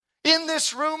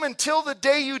this room until the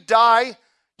day you die,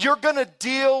 you're going to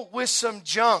deal with some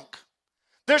junk.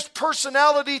 There's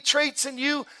personality traits in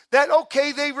you that,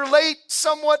 okay, they relate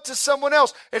somewhat to someone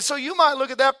else. And so you might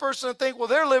look at that person and think, well,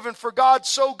 they're living for God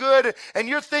so good, and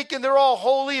you're thinking they're all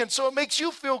holy, and so it makes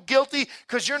you feel guilty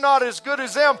because you're not as good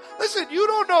as them. Listen, you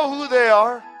don't know who they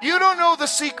are. You don't know the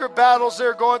secret battles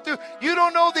they're going through. You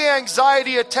don't know the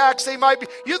anxiety attacks they might be.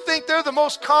 You think they're the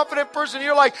most confident person.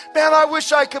 You're like, man, I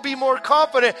wish I could be more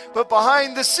confident. But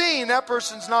behind the scene, that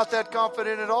person's not that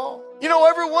confident at all. You know,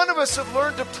 every one of us have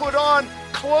learned to put on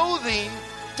clothing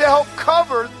to help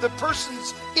cover the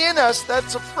person's in us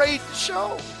that's afraid to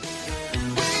show.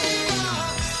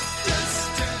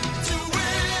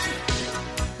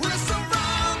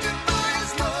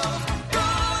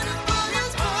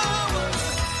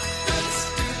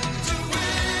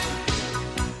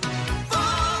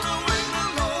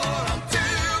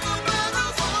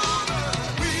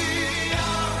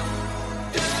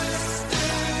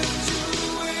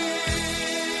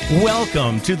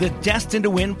 Welcome to the Destined to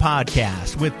Win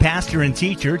podcast with pastor and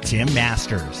teacher Tim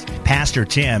Masters. Pastor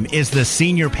Tim is the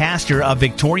senior pastor of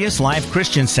Victorious Life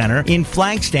Christian Center in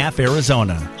Flagstaff,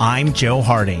 Arizona. I'm Joe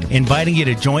Harding, inviting you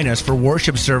to join us for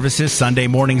worship services Sunday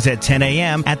mornings at 10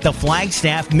 a.m. at the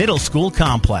Flagstaff Middle School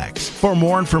Complex. For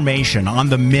more information on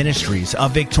the ministries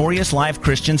of Victorious Life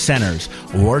Christian Centers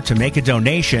or to make a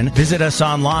donation, visit us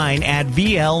online at vlccaz.org.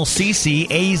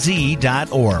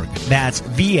 That's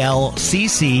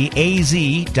vlccaz.org.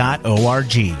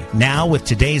 Now with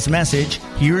today's message,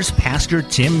 here's Pastor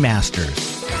Tim Masters. I'm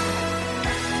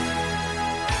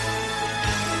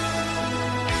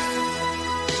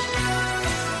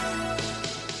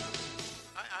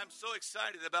so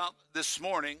excited about this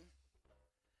morning.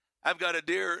 I've got a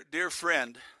dear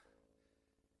friend.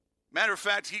 Matter of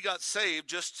fact, he got saved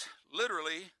just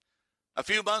literally a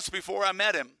few months before I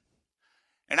met him.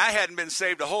 And I hadn't been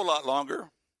saved a whole lot longer.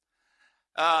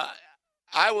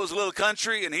 I was a little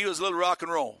country and he was a little rock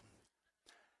and roll.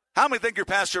 How many think your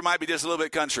pastor might be just a little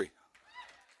bit country?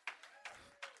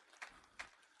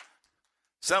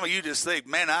 Some of you just think,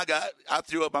 man, I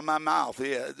threw up in my mouth.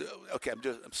 Yeah, okay,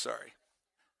 I'm sorry.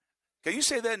 Can you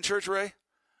say that in church, Ray?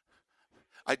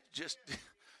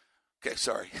 Okay,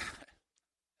 sorry.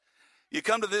 You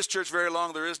come to this church very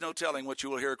long, there is no telling what you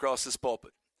will hear across this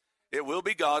pulpit. It will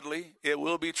be godly, it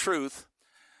will be truth,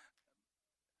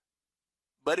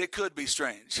 but it could be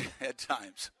strange at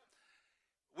times.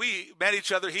 We met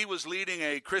each other. He was leading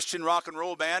a Christian rock and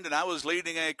roll band, and I was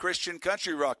leading a Christian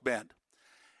country rock band.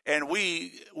 And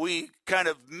we kind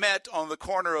of met on the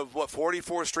corner of,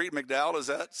 44th Street, McDowell, is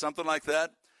that? Something like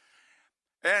that.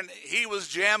 And he was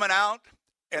jamming out,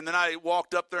 and then I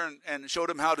walked up there and showed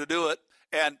him how to do it.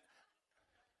 And,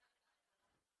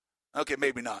 okay,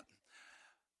 maybe not.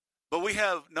 But we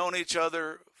have known each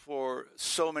other for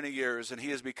so many years, and he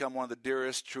has become one of the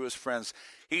dearest, truest friends.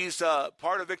 He's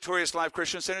part of Victorious Life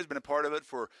Christian Center. He's been a part of it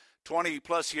for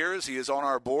 20-plus years. He is on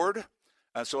our board.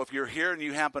 So if you're here and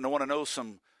you happen to want to know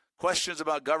some questions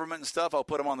about government and stuff, I'll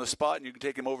put him on the spot, and you can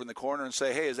take him over in the corner and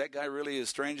say, hey, is that guy really as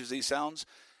strange as he sounds?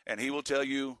 And he will tell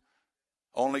you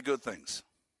only good things.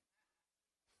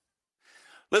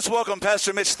 Let's welcome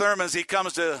Pastor Mitch Thurman as he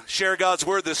comes to share God's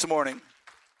Word this morning.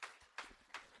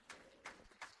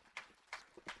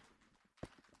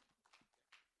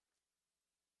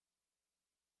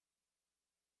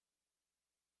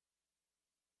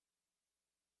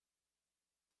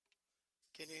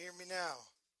 Can you hear me now?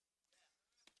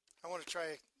 I want to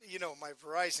try, my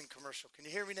Verizon commercial. Can you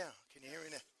hear me now? Can you hear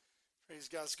me now? Praise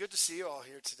God. It's good to see you all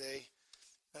here today.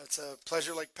 It's a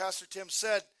pleasure. Like Pastor Tim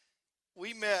said,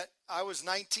 we met, I was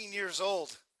 19 years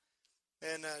old.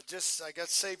 And I got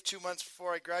saved 2 months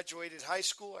before I graduated high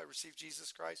school. I received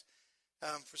Jesus Christ.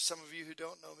 For some of you who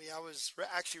don't know me, I was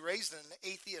actually raised in an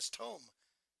atheist home.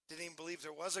 Didn't even believe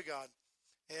there was a God.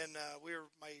 And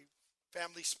my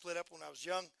family split up when I was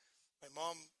young. My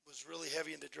mom was really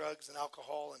heavy into drugs and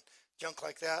alcohol and junk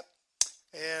like that.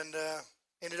 And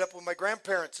ended up with my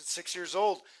grandparents at 6 years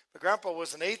old. My grandpa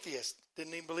was an atheist.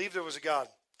 Didn't even believe there was a God.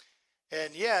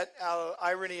 And yet,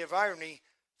 irony of irony,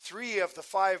 3 of the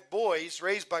 5 boys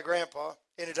raised by grandpa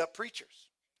ended up preachers.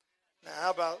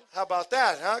 Now, how about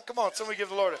that, huh? Come on, somebody give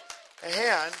the Lord a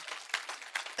hand.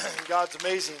 God's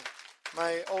amazing.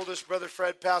 My oldest brother,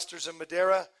 Fred, pastors in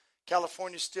Madera,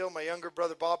 California still. My younger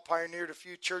brother, Bob, pioneered a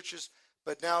few churches,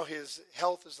 but now his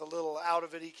health is a little out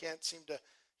of it.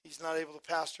 He's not able to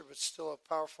pastor, but still a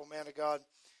powerful man of God.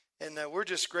 And we're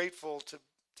just grateful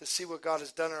to see what God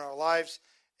has done in our lives.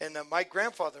 And my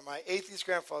grandfather, my atheist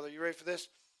grandfather, you ready for this?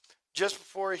 Just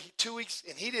before 2 weeks,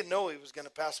 and he didn't know he was going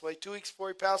to pass away. 2 weeks before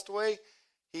he passed away,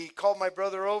 He called my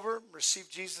brother over,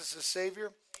 received Jesus as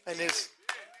Savior, and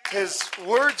his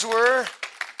words were,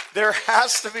 there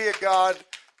has to be a God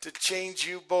to change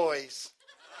you boys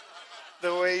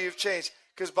the way you've changed.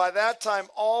 Because by that time,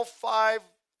 all 5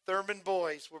 Thurman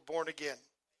boys were born again.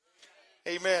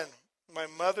 Amen. My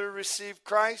mother received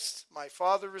Christ. My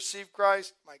father received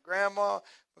Christ. My grandma,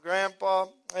 my grandpa,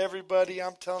 everybody.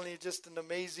 I'm telling you, just an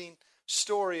amazing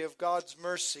story of God's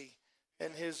mercy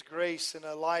and his grace in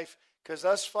a life. Because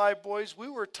us 5 boys, we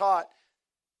were taught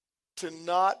to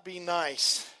not be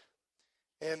nice.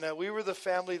 And we were the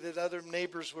family that other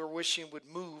neighbors were wishing would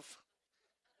move.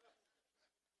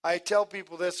 I tell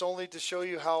people this only to show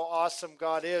you how awesome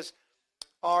God is.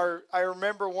 I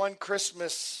remember one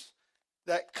Christmas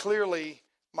that clearly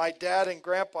my dad and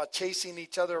grandpa chasing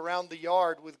each other around the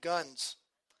yard with guns.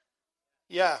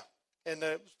 Yeah, and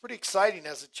it was pretty exciting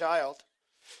as a child.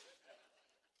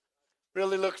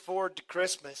 Really looked forward to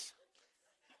Christmas.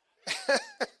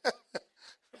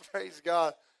 Praise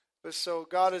God. So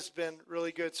God has been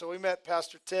really good. So we met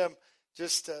Pastor Tim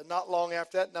just not long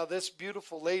after that. Now this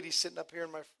beautiful lady sitting up here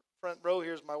in my front row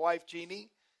here is my wife, Jeannie.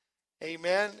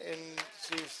 Amen. And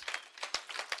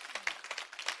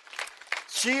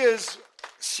she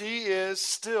is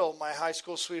still my high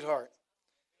school sweetheart.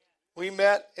 We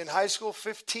met in high school,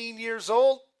 15 years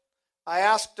old. I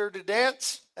asked her to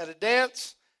dance at a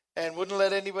dance and wouldn't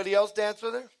let anybody else dance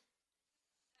with her.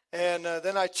 And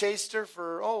then I chased her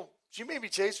she maybe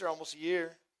chased her almost a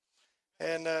year.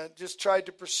 And just tried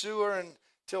to pursue her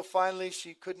until finally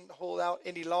she couldn't hold out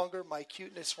any longer. My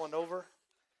cuteness won over.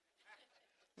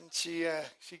 And she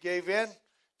gave in.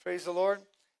 Praise the Lord.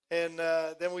 And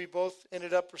then we both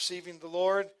ended up receiving the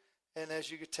Lord. And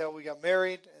as you could tell, we got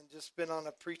married and just been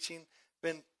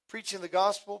preaching the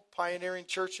gospel, pioneering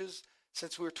churches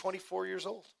since we were 24 years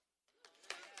old.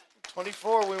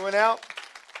 24, we went out.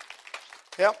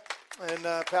 Yep.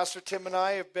 And Pastor Tim and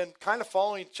I have been kind of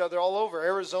following each other all over,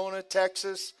 Arizona,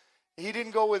 Texas. He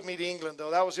didn't go with me to England,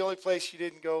 though. That was the only place he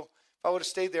didn't go. If I would have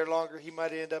stayed there longer, he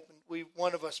might have ended up,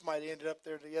 one of us might have ended up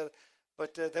there together.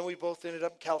 But then we both ended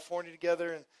up in California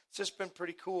together, and it's just been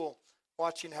pretty cool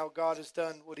watching how God has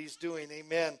done what he's doing,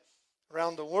 amen,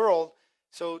 around the world.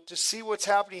 So to see what's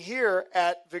happening here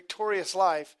at Victorious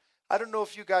Life, I don't know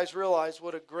if you guys realize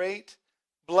what a great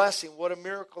blessing, what a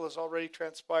miracle has already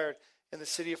transpired in the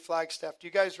city of Flagstaff. Do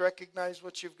you guys recognize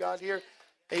what you've got here?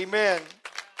 Amen.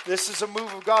 This is a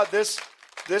move of God. This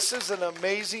is an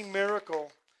amazing miracle.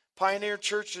 Pioneer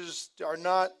churches are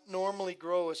not normally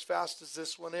grow as fast as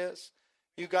this one is.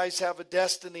 You guys have a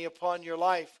destiny upon your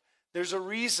life. There's a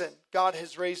reason God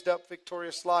has raised up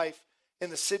Victorious Life in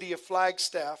the city of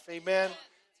Flagstaff. Amen.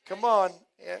 Come on.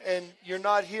 And you're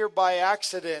not here by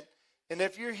accident. And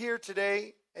if you're here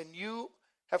today and you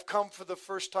have come for the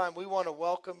first time, we want to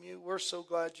welcome you. We're so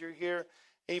glad you're here.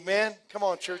 Amen. Come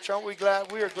on, church. Aren't we glad?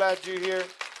 We are glad you're here.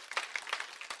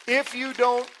 If you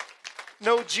don't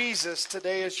know Jesus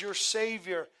today as your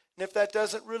Savior, and if that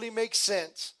doesn't really make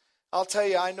sense, I'll tell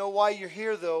you, I know why you're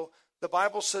here, though. The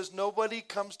Bible says nobody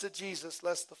comes to Jesus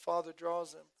lest the Father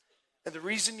draws them. And the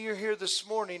reason you're here this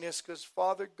morning is because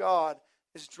Father God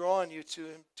is drawing you to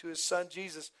him, to his Son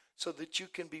Jesus, so that you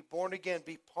can be born again,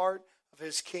 be part of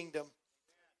his kingdom.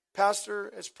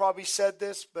 Pastor has probably said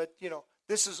this, but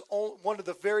this is one of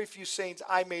the very few sayings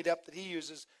I made up that he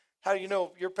uses. How do you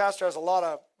know? Your pastor has a lot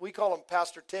of, we call them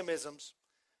Pastor Timisms.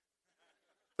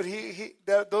 But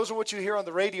those are what you hear on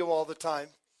the radio all the time.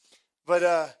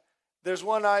 But there's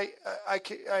one I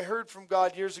heard from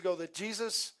God years ago, that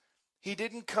Jesus, he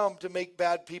didn't come to make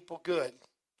bad people good.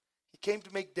 He came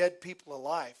to make dead people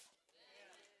alive.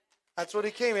 That's what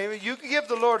he came. Amen. You can give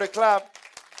the Lord a clap.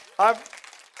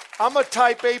 I'm a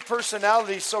type A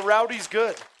personality, so rowdy's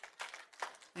good.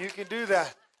 You can do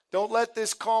that. Don't let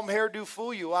this calm hairdo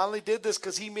fool you. I only did this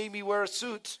because he made me wear a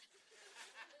suit.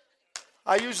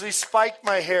 I usually spike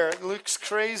my hair. It looks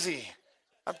crazy.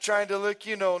 I'm trying to look,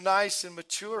 nice and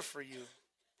mature for you.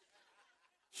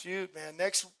 Shoot, man.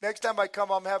 Next time I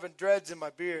come, I'm having dreads in my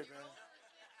beard, man.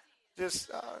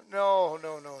 Just, no.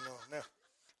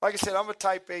 Like I said, I'm a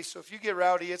type A, so if you get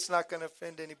rowdy, it's not going to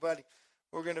offend anybody.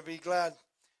 We're going to be glad.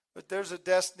 But there's a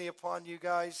destiny upon you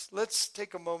guys. Let's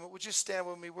take a moment. Would you stand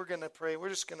with me? We're going to pray. We're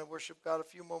just going to worship God a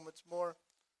few moments more.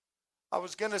 I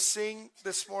was going to sing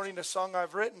this morning a song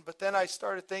I've written, but then I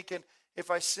started thinking,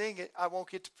 if I sing it, I won't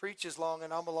get to preach as long,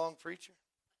 and I'm a long preacher.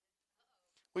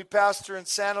 We pastor in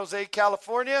San Jose,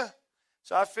 California,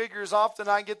 so I figure as often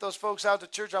I can get those folks out to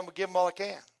church, I'm going to give them all I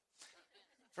can.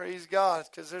 Praise God,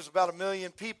 because there's about 1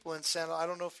 million people in San Jose. I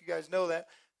don't know if you guys know that.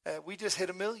 We just hit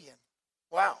 1 million.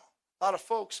 Wow. A lot of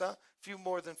folks, huh? A few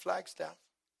more than Flagstaff.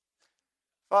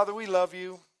 Father, we love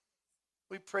you.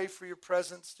 We pray for your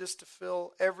presence just to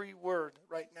fill every word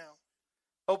right now.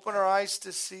 Open our eyes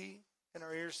to see and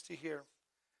our ears to hear.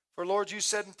 For Lord, you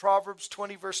said in Proverbs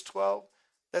 20 verse 12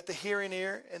 that the hearing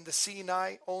ear and the seeing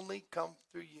eye only come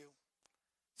through you.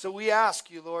 So we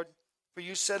ask you, Lord, for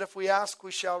you said if we ask,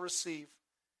 we shall receive.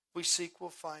 If we seek, we'll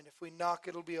find. If we knock,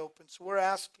 it'll be open. So we're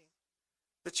asking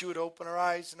that you would open our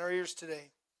eyes and our ears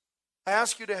today. I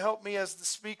ask you to help me as the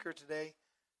speaker today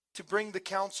to bring the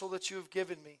counsel that you have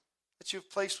given me, that you have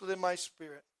placed within my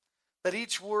spirit, that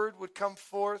each word would come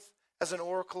forth as an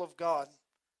oracle of God,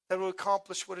 that it would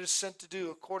accomplish what it is sent to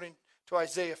do according to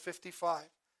Isaiah 55,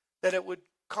 that it would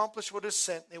accomplish what it is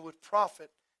sent and it would profit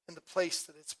in the place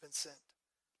that it's been sent.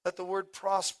 Let the word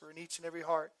prosper in each and every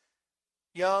heart,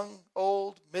 young,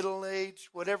 old, middle-aged,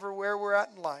 whatever, where we're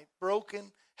at in life,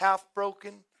 broken, half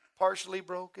broken, partially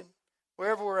broken,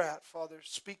 wherever we're at, Father,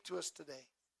 speak to us today.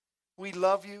 We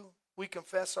love you. We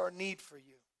confess our need for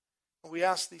you. And we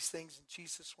ask these things in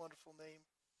Jesus' wonderful name.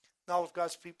 And all of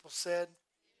God's people said,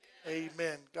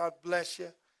 Amen. God bless you.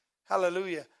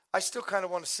 Hallelujah. I still kind of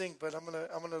want to sing, but I'm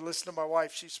gonna listen to my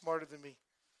wife. She's smarter than me.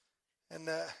 And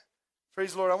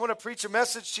praise the Lord. I want to preach a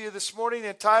message to you this morning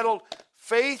entitled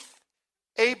Faith,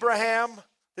 Abraham.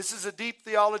 This is a deep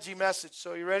theology message.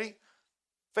 So you ready?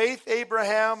 Faith,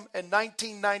 Abraham, and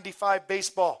 1995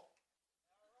 baseball.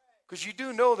 Because you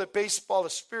do know that baseball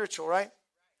is spiritual, right?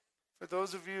 For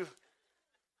those of you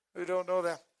who don't know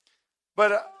that.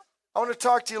 But I want to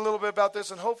talk to you a little bit about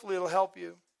this, and hopefully it'll help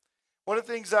you. One of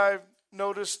the things I've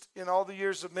noticed in all the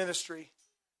years of ministry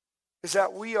is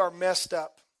that we are messed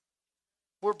up.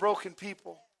 We're broken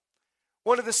people.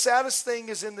 One of the saddest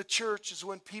things in the church is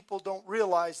when people don't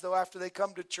realize, though, after they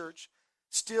come to church,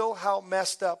 still how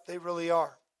messed up they really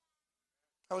are.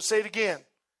 I will say it again.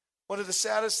 One of the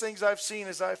saddest things I've seen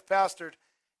as I've pastored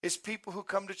is people who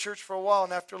come to church for a while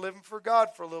and after living for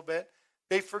God for a little bit,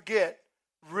 they forget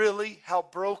really how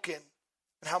broken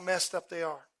and how messed up they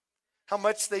are, how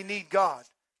much they need God.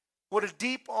 What a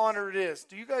deep honor it is.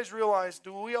 Do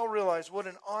we all realize what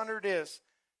an honor it is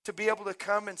to be able to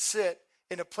come and sit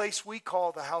in a place we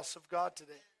call the house of God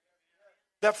today?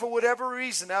 That for whatever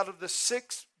reason, out of the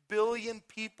 6 billion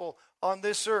people on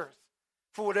this earth,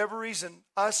 for whatever reason,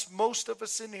 most of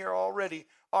us in here already,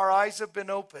 our eyes have been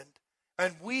opened,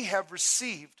 and we have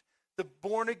received the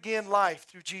born-again life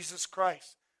through Jesus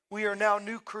Christ. We are now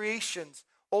new creations.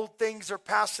 Old things are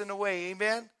passing away,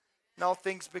 amen? And all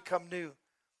things become new.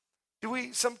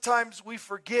 Sometimes we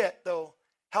forget, though,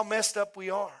 how messed up we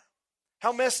are.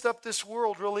 How messed up this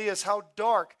world really is, how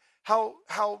dark,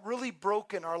 how really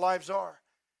broken our lives are.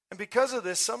 And because of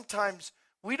this, sometimes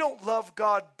we don't love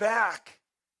God back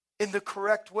in the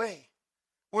correct way.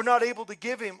 We're not able to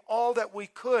give him all that we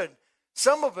could.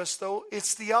 Some of us, though,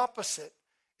 it's the opposite.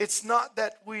 It's not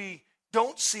that we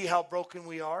don't see how broken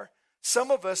we are. Some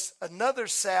of us, another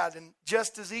sad and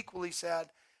just as equally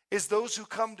sad, is those who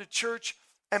come to church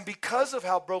and because of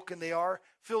how broken they are,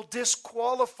 feel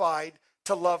disqualified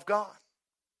to love God.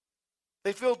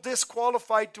 They feel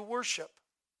disqualified to worship.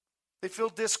 They feel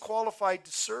disqualified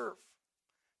to serve,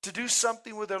 to do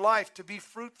something with their life, to be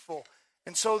fruitful.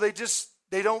 And so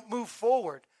they don't move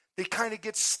forward. They kind of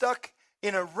get stuck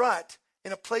in a rut,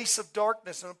 in a place of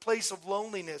darkness, in a place of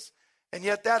loneliness. And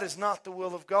yet that is not the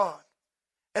will of God.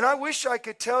 And I wish I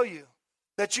could tell you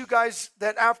that you guys,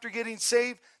 that after getting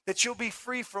saved, that you'll be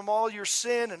free from all your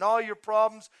sin and all your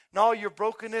problems and all your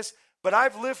brokenness. But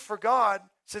I've lived for God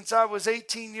since I was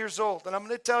 18 years old. And I'm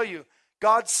going to tell you,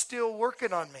 God's still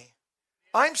working on me.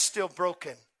 I'm still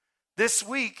broken. This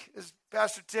week, as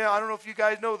Pastor Tim, I don't know if you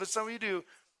guys know this, some of you do,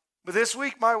 but this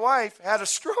week my wife had a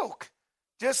stroke.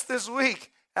 Just this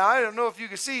week. Now, I don't know if you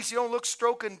can see, she don't look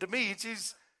stroking to me.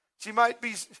 She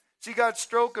got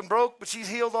stroke and broke, but she's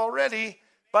healed already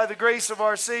by the grace of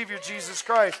our Savior, Jesus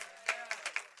Christ.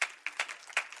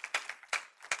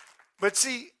 But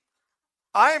see,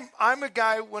 I'm a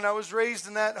guy, when I was raised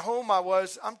in that home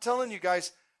I'm telling you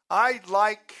guys, I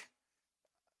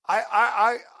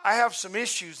have some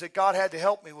issues that God had to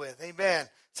help me with. Amen.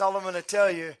 That's all I'm going to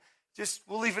tell you.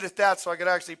 We'll leave it at that so I can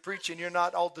actually preach and you're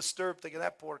not all disturbed thinking,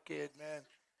 that poor kid, man.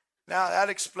 Now that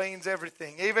explains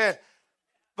everything. Amen.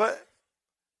 But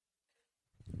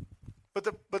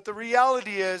the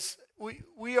reality is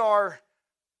we are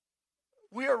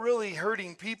really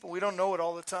hurting people. We don't know it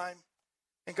all the time.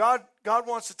 And God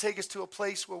wants to take us to a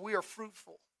place where we are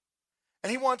fruitful. And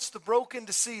he wants the broken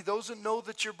to see, those that know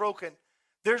that you're broken.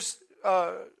 There's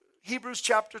Hebrews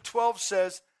chapter 12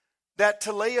 says that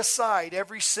to lay aside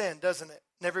every sin, doesn't it?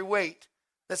 And every weight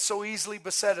that so easily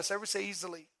beset us. Everybody say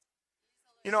easily.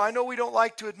 You know, I know we don't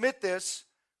like to admit this,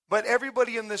 but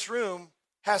everybody in this room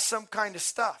has some kind of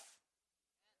stuff.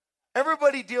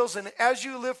 Everybody deals in, as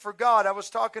you live for God. I was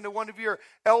talking to one of your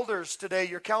elders today,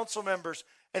 your council members,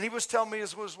 and he was telling me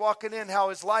as he was walking in how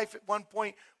his life at one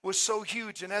point was so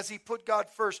huge. And as he put God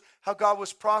first, how God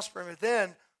was prospering. And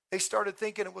then they started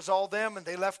thinking it was all them, and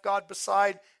they left God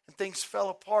beside, and things fell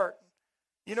apart.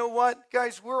 You know what,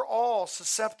 guys? We're all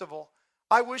susceptible.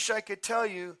 I wish I could tell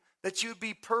you that you'd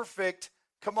be perfect.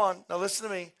 Come on, now listen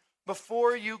to me.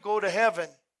 Before you go to heaven.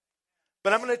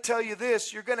 But I'm going to tell you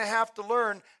this. You're going to have to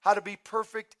learn how to be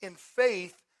perfect in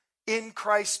faith in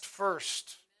Christ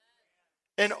first.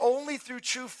 And only through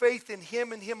true faith in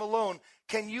Him and Him alone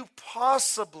can you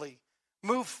possibly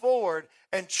move forward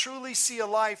and truly see a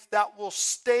life that will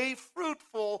stay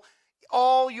fruitful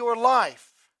all your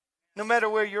life, no matter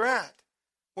where you're at.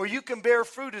 Where you can bear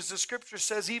fruit, as the scripture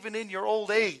says, even in your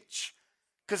old age.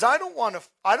 Because I don't want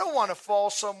to fall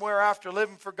somewhere after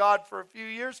living for God for a few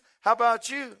years. How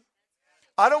about you?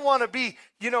 I don't want to be,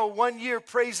 1 year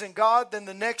praising God, then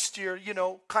the next year,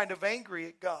 kind of angry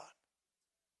at God.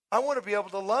 I want to be able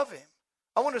to love Him.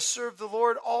 I want to serve the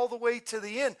Lord all the way to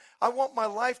the end. I want my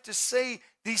life to say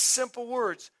these simple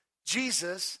words: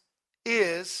 Jesus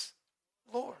is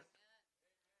Lord.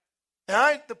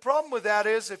 And the problem with that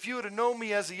is, if you would have known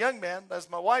me as a young man, as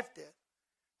my wife did,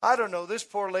 I don't know, this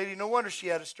poor lady, no wonder she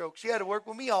had a stroke. She had to work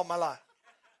with me all my life.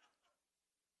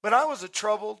 But I was a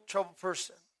troubled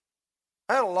person.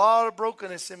 I had a lot of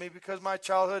brokenness in me because of my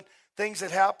childhood, things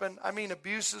that happened. I mean,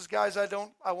 abuses, guys, I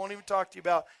won't even talk to you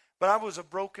about. But I was a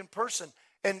broken person.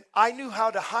 And I knew how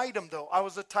to hide them, though. I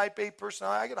was a type A person.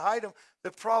 I could hide them.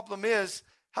 The problem is,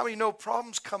 how many know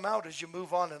problems come out as you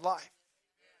move on in life?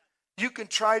 You can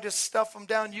try to stuff them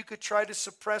down. You could try to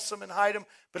suppress them and hide them.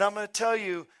 But I'm going to tell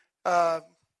you,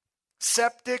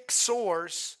 septic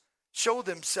sores show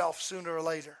themselves sooner or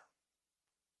later.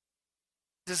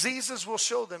 Diseases will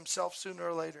show themselves sooner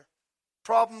or later.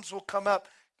 Problems will come up.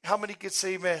 How many could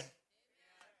say amen?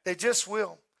 They just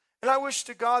will. And I wish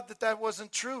to God that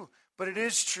wasn't true, but it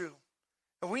is true.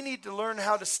 And we need to learn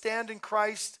how to stand in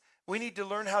Christ. We need to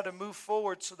learn how to move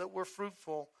forward so that we're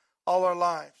fruitful all our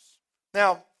lives.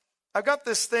 Now, I've got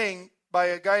this thing by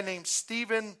a guy named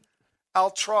Stephen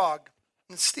Altrog.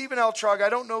 And Stephen Altrog, I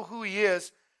don't know who he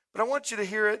is, but I want you to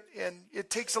hear it, and it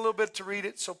takes a little bit to read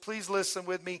it, so please listen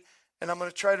with me, and I'm going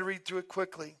to try to read through it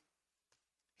quickly.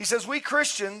 He says, we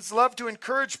Christians love to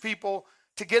encourage people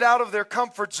to get out of their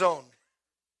comfort zone.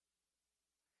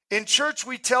 In church,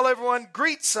 we tell everyone,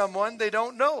 greet someone they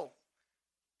don't know.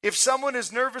 If someone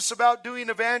is nervous about doing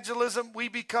evangelism, we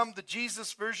become the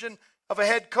Jesus version of a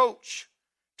head coach,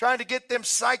 trying to get them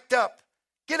psyched up.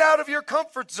 Get out of your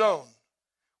comfort zone.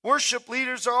 Worship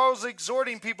leaders are always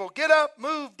exhorting people, get up,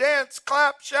 move, dance,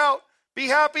 clap, shout, be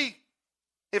happy.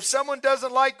 If someone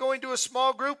doesn't like going to a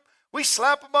small group, we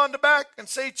slap them on the back and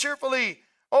say cheerfully,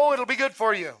 oh, it'll be good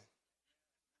for you.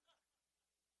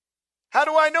 How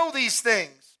do I know these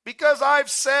things? Because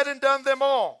I've said and done them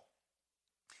all.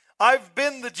 I've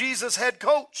been the Jesus head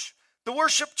coach, the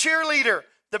worship cheerleader,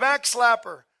 the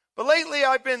backslapper. But lately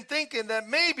I've been thinking that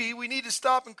maybe we need to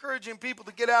stop encouraging people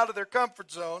to get out of their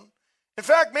comfort zone. In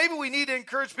fact, maybe we need to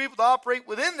encourage people to operate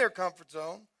within their comfort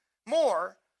zone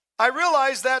more. I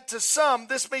realize that to some,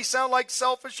 this may sound like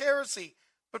selfish heresy.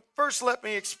 But first, let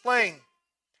me explain.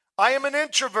 I am an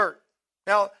introvert.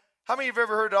 Now, how many of you have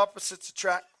ever heard opposites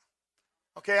attract?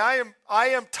 Okay, I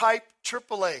am type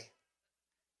AAA.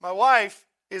 My wife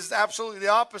is absolutely the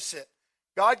opposite.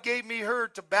 God gave me her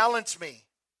to balance me.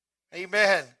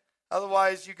 Amen.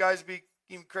 Otherwise, you guys would be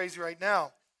even crazy right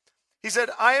now. He said,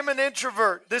 I am an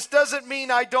introvert. This doesn't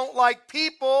mean I don't like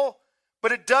people,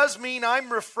 but it does mean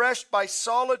I'm refreshed by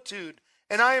solitude,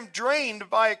 and I am drained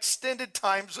by extended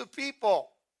times with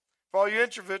people. For all you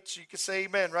introverts, you can say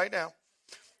amen right now.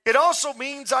 It also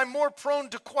means I'm more prone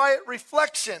to quiet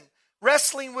reflection,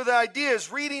 wrestling with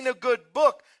ideas, reading a good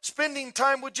book, spending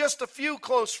time with just a few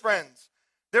close friends.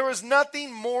 There is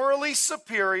nothing morally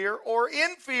superior or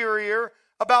inferior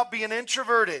about being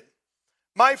introverted.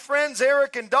 My friends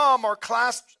Eric and Dom are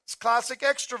classic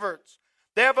extroverts.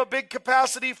 They have a big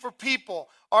capacity for people,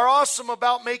 are awesome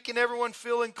about making everyone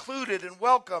feel included and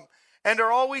welcome, and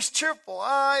are always cheerful.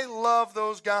 I love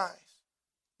those guys.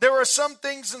 There are some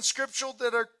things in Scripture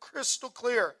that are crystal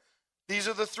clear. These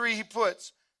are the three he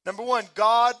puts. Number one,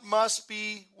 God must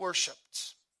be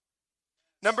worshiped.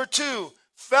 Number two,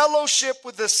 fellowship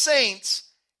with the saints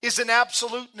is an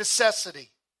absolute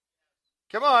necessity.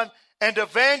 Come on. And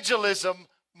evangelism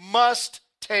must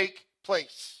take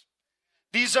place.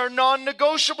 These are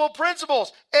non-negotiable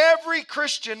principles. Every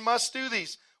Christian must do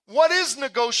these. What is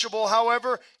negotiable,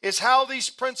 however, is how these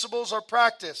principles are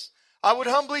practiced. I would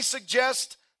humbly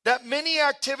suggest that many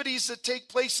activities that take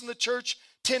place in the church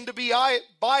tend to be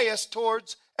biased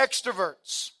towards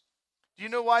extroverts. Do you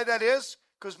know why that is?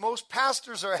 Because most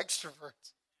pastors are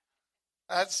extroverts.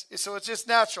 So it's just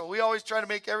natural. We always try to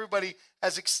make everybody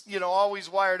as, always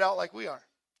wired out like we are.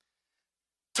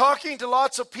 Talking to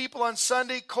lots of people on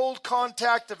Sunday, cold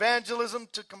contact evangelism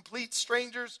to complete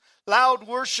strangers, loud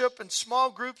worship, and small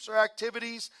groups are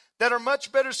activities that are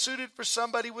much better suited for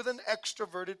somebody with an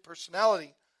extroverted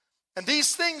personality. And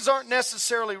these things aren't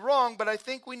necessarily wrong, but I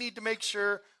think we need to make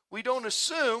sure we don't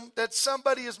assume that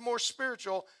somebody is more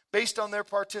spiritual based on their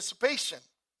participation.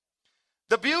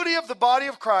 The beauty of the body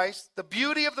of Christ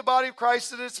is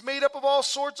that it's made up of all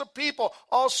sorts of people,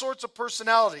 all sorts of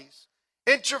personalities.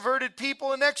 Introverted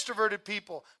people and extroverted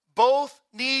people both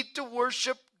need to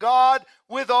worship God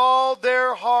with all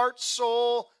their heart,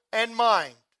 soul, and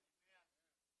mind.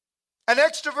 An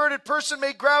extroverted person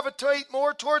may gravitate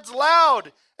more towards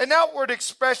loud and outward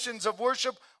expressions of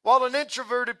worship, while an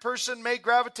introverted person may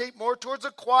gravitate more towards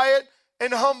a quiet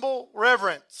and humble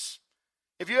reverence.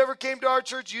 If you ever came to our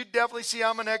church, you'd definitely see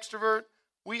I'm an extrovert.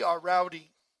 We are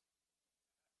rowdy.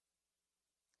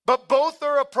 But both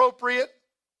are appropriate.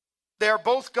 They are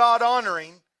both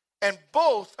God-honoring, and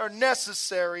both are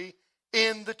necessary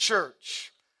in the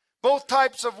church. Both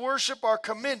types of worship are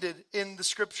commended in the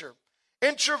Scripture.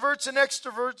 Introverts and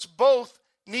extroverts both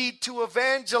need to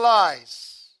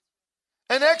evangelize.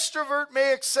 An extrovert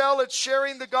may excel at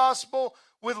sharing the gospel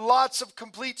with lots of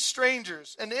complete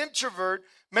strangers. An introvert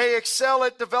may excel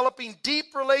at developing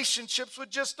deep relationships with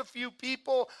just a few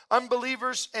people,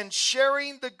 unbelievers, and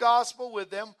sharing the gospel with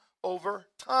them over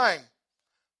time.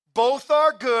 Both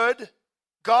are good,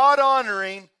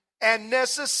 God-honoring, and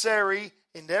necessary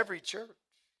in every church.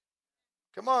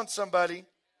 Come on, somebody.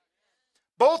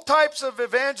 Both types of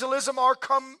evangelism are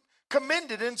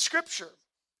commended in Scripture.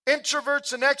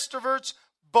 Introverts and extroverts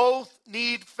both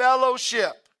need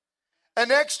fellowship. An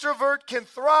extrovert can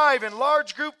thrive in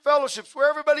large group fellowships where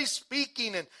everybody's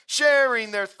speaking and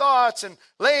sharing their thoughts and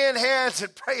laying hands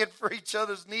and praying for each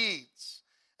other's needs.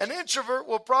 An introvert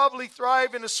will probably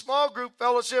thrive in a small group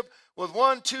fellowship with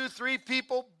 1, 2, 3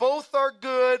 people. Both are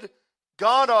good,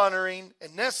 God-honoring,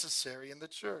 and necessary in the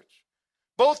church.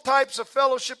 Both types of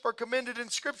fellowship are commended in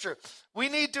Scripture. We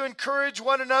need to encourage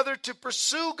one another to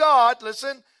pursue God,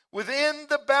 listen, within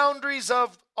the boundaries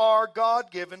of our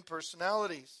God-given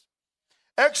personalities.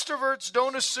 Extroverts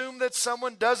don't assume that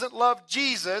someone doesn't love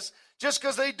Jesus just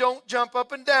because they don't jump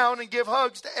up and down and give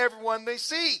hugs to everyone they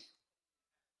see.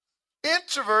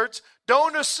 Introverts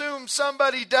don't assume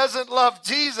somebody doesn't love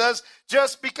Jesus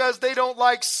just because they don't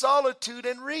like solitude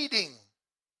and reading.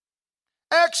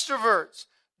 Extroverts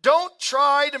don't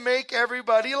try to make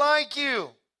everybody like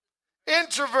you.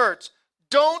 Introverts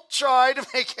don't try to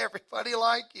make everybody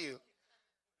like you.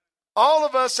 All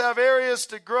of us have areas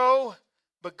to grow,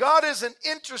 but God isn't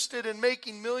interested in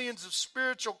making millions of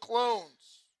spiritual clones.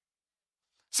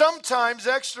 Sometimes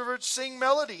extroverts sing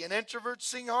melody and introverts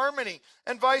sing harmony,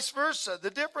 and vice versa. The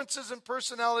differences in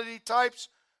personality types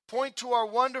point to our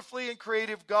wonderfully and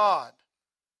creative God.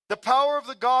 The power of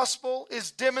the gospel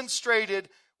is demonstrated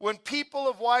when people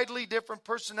of widely different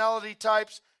personality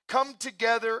types come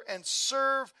together and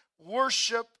serve,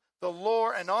 worship the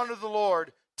Lord, and honor the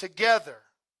Lord together.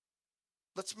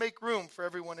 Let's make room for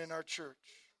everyone in our church.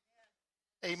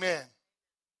 Amen.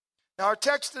 Now our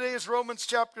text today is Romans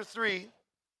chapter 3,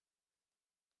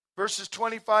 verses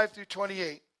 25 through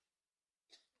 28.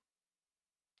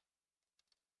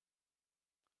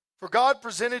 For God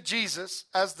presented Jesus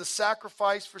as the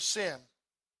sacrifice for sin.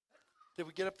 Did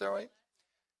we get up there right?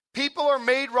 People are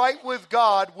made right with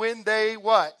God when they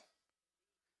what?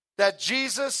 That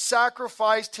Jesus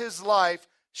sacrificed his life,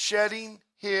 shedding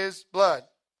his blood.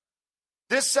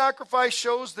 This sacrifice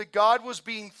shows that God was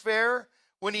being fair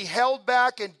when he held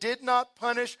back and did not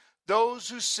punish those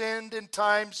who sinned in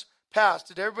times past.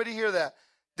 Did everybody hear that?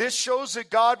 This shows that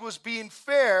God was being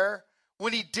fair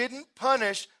when he didn't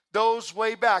punish those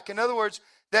way back. In other words,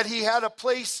 that he had a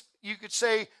place, you could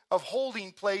say, of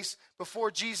holding place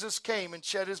before Jesus came and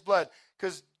shed his blood.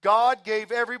 Because God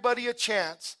gave everybody a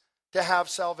chance to have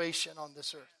salvation on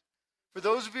this earth. For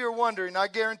those of you who are wondering, I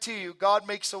guarantee you, God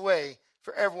makes a way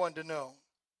for everyone to know.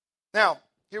 Now,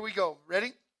 here we go.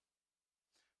 Ready?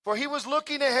 For he was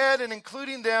looking ahead and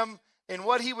including them in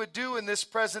what he would do in this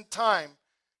present time.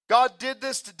 God did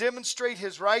this to demonstrate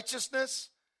his righteousness.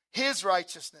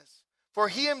 For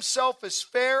he himself is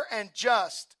fair and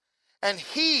just. And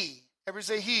he, everybody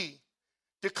say he,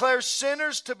 declares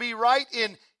sinners to be right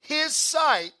in his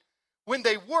sight when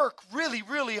they work really,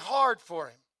 really hard for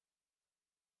him.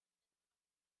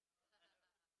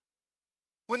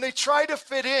 When they try to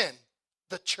fit in,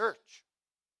 the church.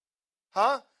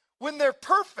 Huh? When they're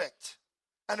perfect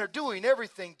and are doing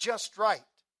everything just right.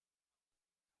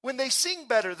 When they sing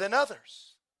better than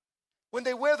others. When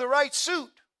they wear the right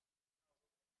suit.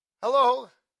 Hello?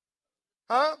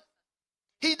 Huh?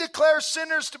 He declares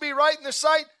sinners to be right in the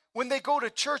sight when they go to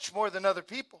church more than other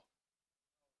people.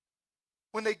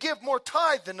 When they give more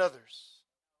tithe than others.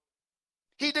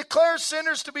 He declares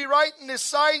sinners to be right in his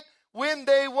sight when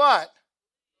they what?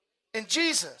 In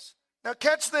Jesus. Now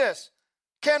catch this.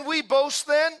 Can we boast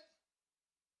then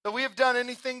that we have done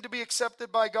anything to be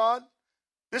accepted by God?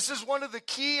 This is one of the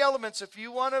key elements. If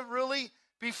you want to really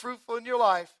be fruitful in your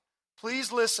life,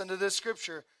 please listen to this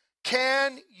scripture.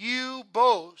 Can you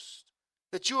boast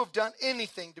that you have done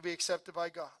anything to be accepted by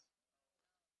God?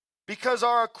 Because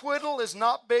our acquittal is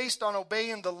not based on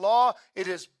obeying the law. It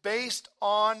is based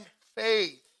on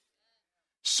faith.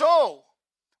 So,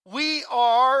 we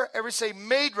are, everybody say,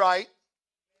 made right.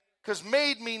 Because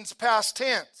made means past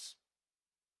tense.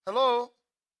 Hello?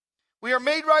 We are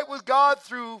made right with God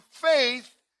through faith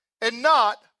and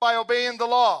not by obeying the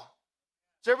law.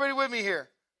 Is everybody with me here?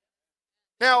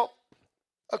 Now,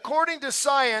 according to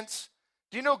science,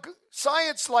 do you know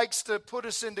science likes to put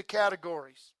us into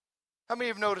categories? How many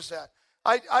have noticed that?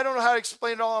 I don't know how to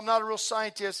explain it all. I'm not a real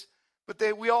scientist, but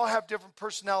we all have different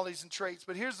personalities and traits.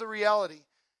 But here's the reality.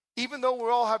 Even though we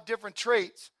all have different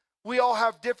traits, we all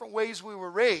have different ways we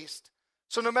were raised.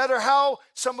 So no matter how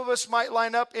some of us might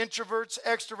line up, introverts,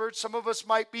 extroverts, some of us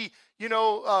might be,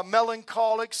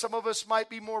 melancholic, some of us might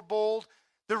be more bold.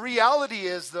 The reality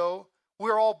is, though,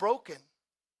 we're all broken.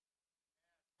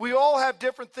 We all have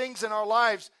different things in our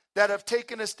lives that have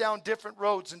taken us down different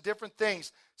roads and different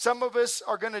things. Some of us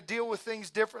are going to deal with things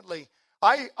differently.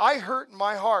 I hurt in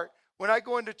my heart when I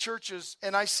go into churches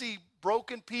and I see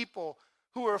broken people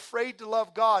who are afraid to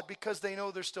love God because they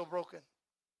know they're still broken.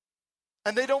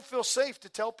 And they don't feel safe to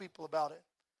tell people about it.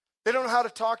 They don't know how to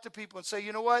talk to people and say,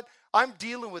 you know what? I'm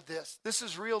dealing with this. This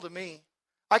is real to me.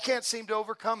 I can't seem to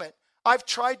overcome it. I've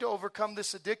tried to overcome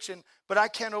this addiction, but I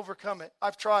can't overcome it.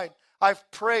 I've tried. I've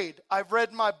prayed. I've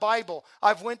read my Bible.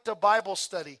 I've went to Bible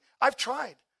study. I've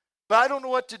tried, but I don't know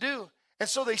what to do. And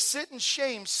so they sit in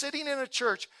shame, sitting in a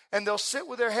church, and they'll sit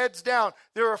with their heads down.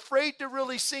 They're afraid to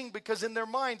really sing because in their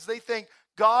minds they think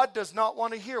God does not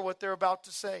want to hear what they're about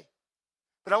to say.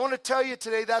 But I want to tell you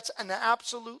today that's an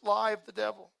absolute lie of the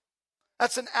devil.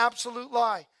 That's an absolute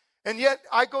lie. And yet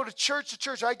I go to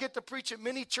church. I get to preach at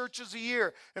many churches a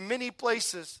year in many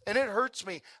places, and it hurts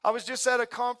me. I was just at a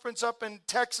conference up in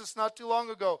Texas not too long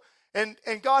ago, and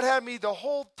God had me the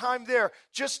whole time there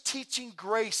just teaching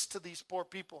grace to these poor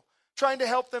people, trying to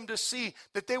help them to see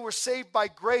that they were saved by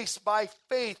grace, by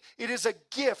faith. It is a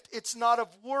gift. It's not of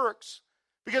works.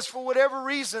 Because for whatever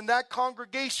reason, that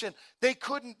congregation, there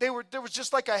was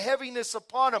just like a heaviness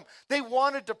upon them. They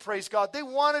wanted to praise God. They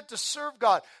wanted to serve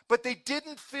God. But they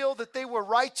didn't feel that they were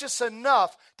righteous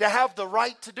enough to have the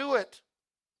right to do it.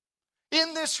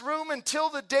 In this room, until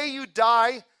the day you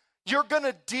die, you're going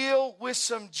to deal with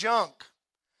some junk.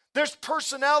 There's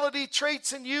personality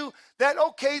traits in you that,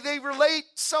 okay, they relate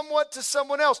somewhat to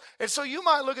someone else. And so you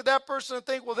might look at that person and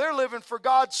think, well, they're living for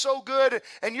God so good,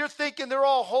 and you're thinking they're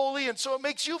all holy, and so it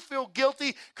makes you feel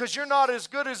guilty because you're not as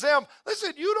good as them.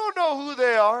 Listen, you don't know who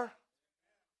they are.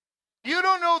 You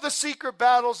don't know the secret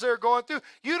battles they're going through.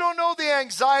 You don't know the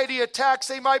anxiety attacks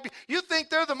they might be. You think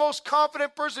they're the most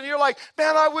confident person. You're like,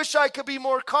 man, I wish I could be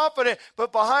more confident.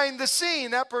 But behind the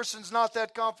scene, that person's not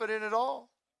that confident at all.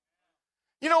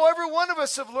 You know, every one of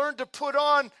us have learned to put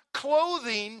on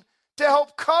clothing to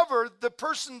help cover the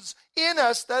person's in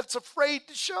us that's afraid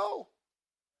to show.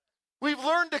 We've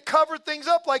learned to cover things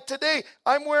up. Like today,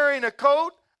 I'm wearing a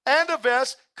coat and a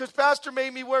vest because Pastor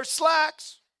made me wear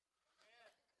slacks.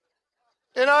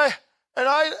 And I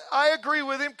agree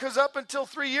with him because up until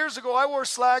 3 years ago, I wore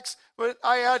slacks, but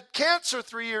I had cancer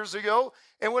 3 years ago.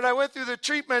 And when I went through the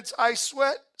treatments, I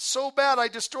sweat so bad I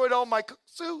destroyed all my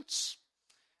suits.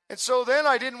 And so then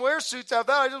I didn't wear suits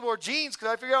after that. I just wore jeans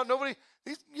because I figured out nobody,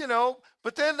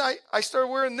 But then I started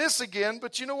wearing this again.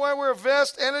 But you know why I wear a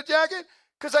vest and a jacket?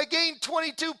 Because I gained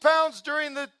 22 pounds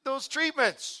during those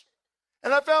treatments.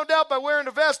 And I found out by wearing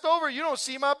a vest over, you don't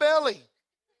see my belly.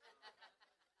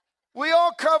 We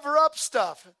all cover up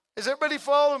stuff. Is everybody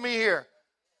following me here?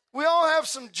 We all have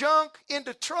some junk in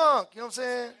the trunk. You know what I'm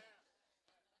saying?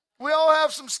 We all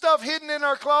have some stuff hidden in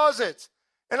our closets.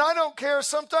 And I don't care.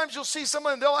 Sometimes you'll see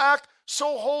someone and they'll act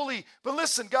so holy. But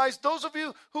listen, guys, those of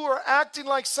you who are acting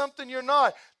like something you're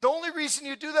not, the only reason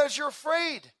you do that is you're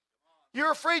afraid.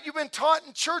 You're afraid. You've been taught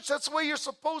in church that's the way you're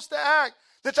supposed to act,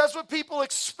 that's what people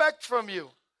expect from you.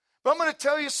 But I'm going to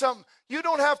tell you something. You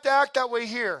don't have to act that way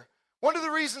here. One of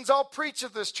the reasons I'll preach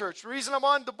at this church, the reason I'm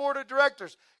on the board of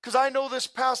directors, because I know this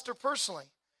pastor personally.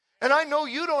 And I know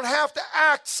you don't have to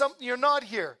act something you're not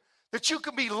here. That you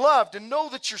can be loved and know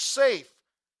that you're safe.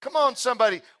 Come on,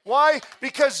 somebody. Why?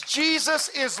 Because Jesus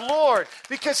is Lord.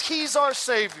 Because he's our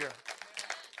Savior.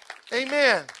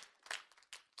 Amen.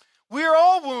 We are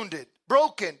all wounded,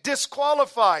 broken,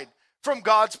 disqualified from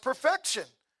God's perfection.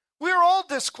 We are all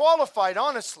disqualified,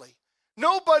 honestly.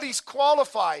 Nobody's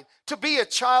qualified to be a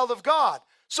child of God.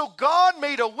 So God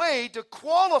made a way to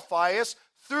qualify us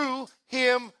through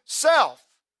himself.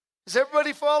 Is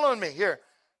everybody following me here?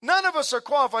 None of us are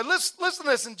qualified. Listen to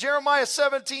this in Jeremiah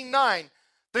 17:9.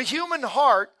 The human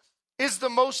heart is the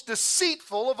most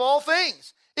deceitful of all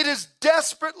things. It is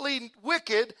desperately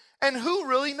wicked, and who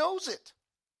really knows it?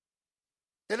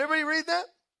 Did everybody read that?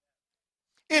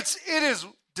 It is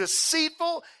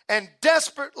deceitful and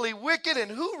desperately wicked,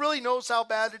 and who really knows how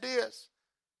bad it is?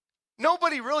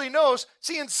 Nobody really knows.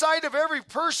 See, inside of every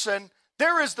person,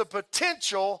 there is the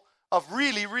potential of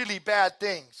really, really bad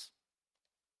things.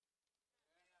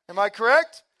 Am I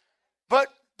correct? But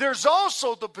there's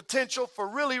also the potential for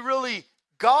really, really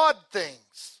God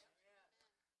things.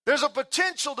 There's a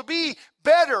potential to be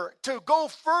better, to go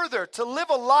further, to live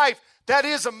a life that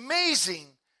is amazing.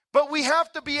 But we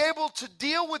have to be able to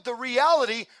deal with the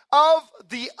reality of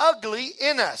the ugly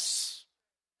in us.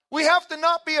 We have to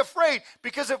not be afraid,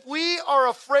 because if we are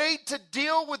afraid to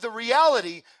deal with the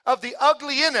reality of the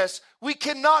ugly in us, we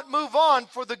cannot move on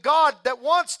for the God that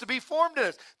wants to be formed in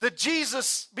us, the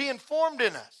Jesus being formed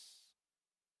in us.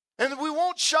 And we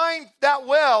won't shine that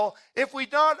well if we're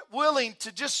not willing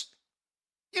to just,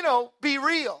 be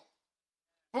real.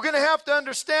 We're going to have to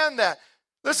understand that.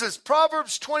 This is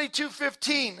Proverbs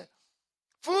 22:15.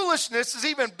 Foolishness is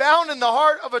even bound in the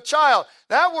heart of a child.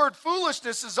 That word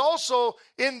foolishness is also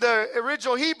in the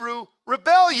original Hebrew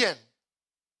rebellion.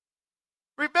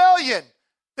 Rebellion.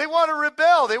 They want to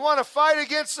rebel. They want to fight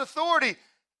against authority.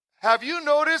 Have you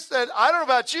noticed that, I don't know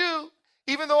about you,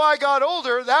 even though I got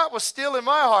older, that was still in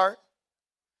my heart.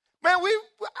 Man,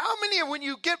 how many, when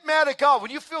you get mad at God, when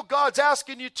you feel God's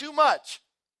asking you too much,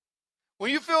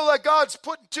 when you feel like God's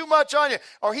putting too much on you,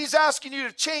 or he's asking you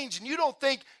to change and you don't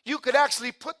think you could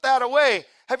actually put that away,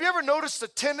 have you ever noticed the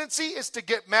tendency is to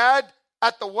get mad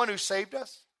at the one who saved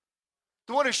us?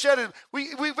 The one who shed it. We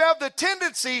have the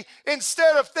tendency,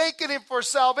 instead of thanking him for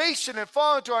salvation and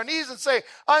falling to our knees and say,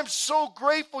 I'm so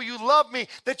grateful you love me,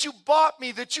 that you bought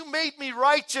me, that you made me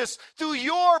righteous through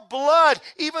your blood,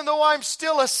 even though I'm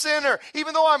still a sinner,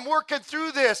 even though I'm working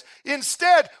through this.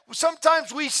 Instead,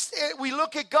 sometimes we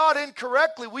look at God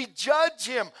incorrectly. We judge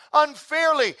him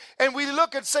unfairly, and we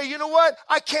look and say, you know what?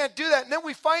 I can't do that. And then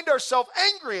we find ourselves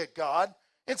angry at God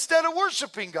instead of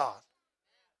worshiping God.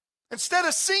 Instead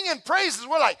of singing praises,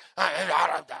 we're like,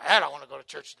 I don't want to go to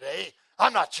church today.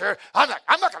 I'm not sure. I'm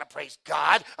not going to praise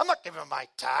God. I'm not giving my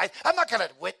tithe. I'm not going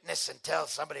to witness and tell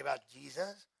somebody about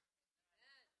Jesus.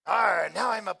 Now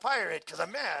I'm a pirate because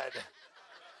I'm mad.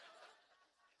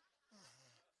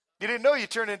 You didn't know you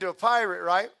turn into a pirate,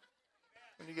 right?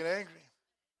 When you get angry.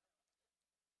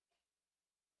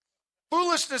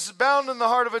 Foolishness is bound in the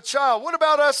heart of a child. What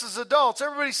about us as adults?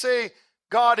 Everybody say,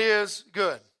 God is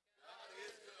good.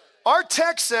 Our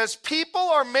text says people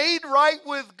are made right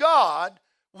with God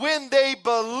when they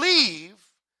believe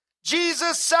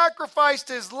Jesus sacrificed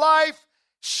his life,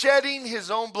 shedding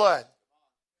his own blood.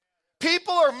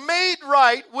 People are made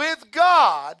right with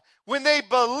God when they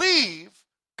believe,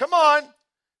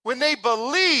 when they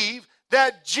believe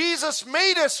that Jesus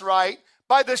made us right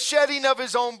by the shedding of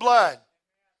his own blood.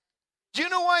 Do you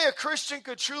know why a Christian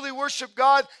could truly worship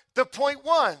God? The point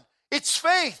one, it's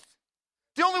faith.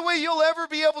 The only way you'll ever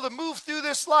be able to move through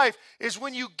this life is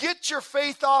when you get your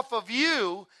faith off of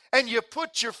you and you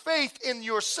put your faith in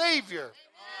your Savior.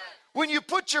 When you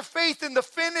put your faith in the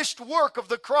finished work of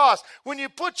the cross, when you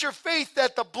put your faith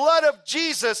that the blood of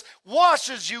Jesus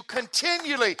washes you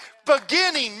continually,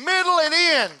 beginning, middle, and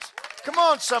end. Come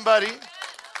on, somebody.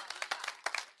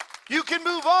 You can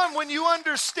move on when you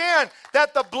understand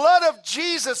that the blood of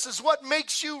Jesus is what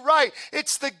makes you right.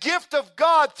 It's the gift of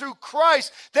God through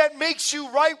Christ that makes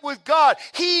you right with God.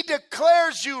 He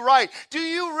declares you right. Do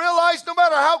you realize no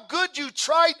matter how good you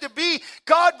tried to be,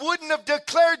 God wouldn't have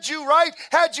declared you right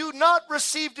had you not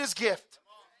received his gift?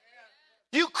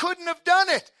 You couldn't have done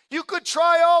it. You could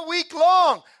try all week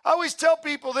long. I always tell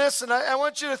people this, and I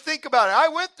want you to think about it. I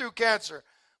went through cancer.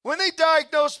 When they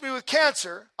diagnosed me with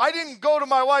cancer, I didn't go to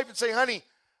my wife and say, honey,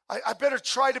 I better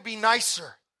try to be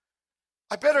nicer.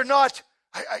 I better not,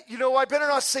 I better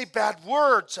not say bad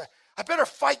words. I better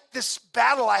fight this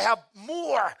battle I have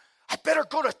more. I better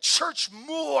go to church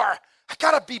more. I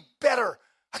got to be better.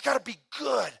 I got to be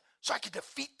good so I can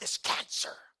defeat this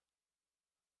cancer.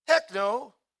 Heck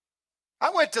no. I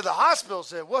went to the hospital and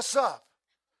said, what's up?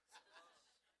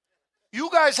 You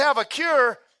guys have a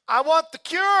cure. I want the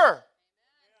cure.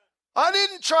 I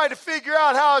didn't try to figure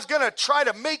out how I was going to try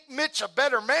to make Mitch a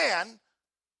better man.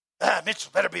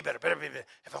 Mitch better be better.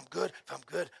 If I'm good,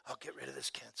 I'll get rid of this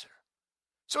cancer.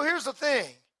 So here's the thing.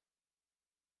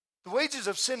 The wages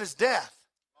of sin is death.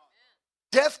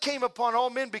 Death came upon all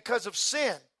men because of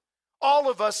sin. All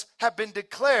of us have been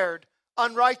declared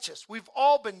unrighteous. We've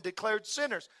all been declared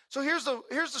sinners. So here's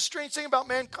the strange thing about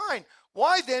mankind.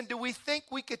 Why then do we think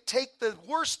we could take the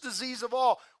worst disease of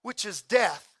all, which is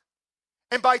death,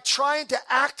 and by trying to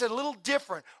act a little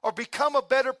different or become a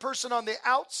better person on the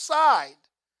outside,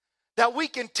 that we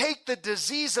can take the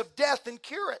disease of death and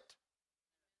cure it?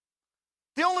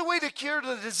 The only way to cure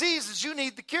the disease is you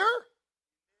need the cure.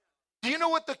 Do you know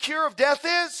what the cure of death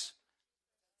is?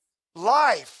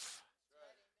 Life.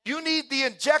 You need the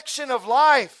injection of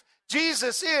life.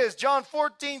 Jesus is, John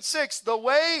 14:6, the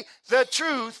way, the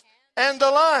truth, and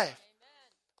the life.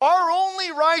 Our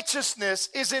only righteousness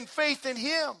is in faith in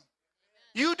him.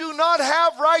 You do not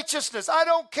have righteousness. I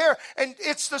don't care. And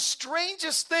it's the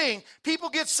strangest thing. People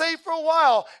get saved for a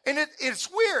while, and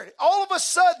it's weird. All of a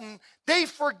sudden, they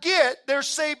forget they're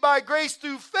saved by grace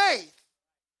through faith.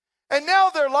 And now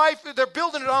their life, they're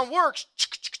building it on works.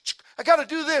 I got to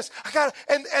do this.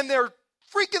 And they're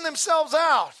freaking themselves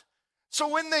out. So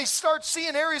when they start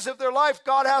seeing areas of their life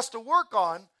God has to work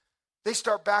on, they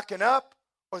start backing up,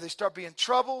 or they start being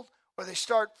troubled, or they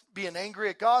start being angry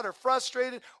at God, or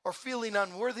frustrated, or feeling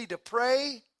unworthy to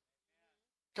pray.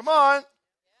 Come on.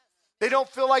 They don't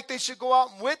feel like they should go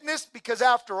out and witness because,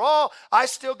 after all, I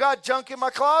still got junk in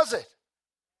my closet.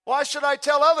 Why should I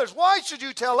tell others? Why should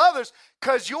you tell others?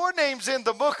 Because your name's in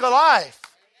the book of life.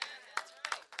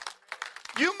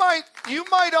 You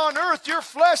might on earth, your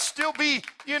flesh still be,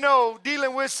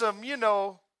 dealing with some,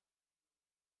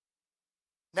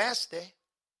 nasty.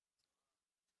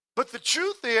 But the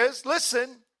truth is,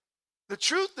 listen, the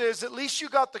truth is at least you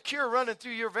got the cure running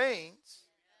through your veins.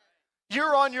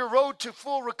 You're on your road to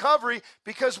full recovery,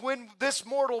 because when this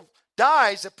mortal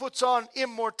dies, it puts on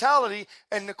immortality.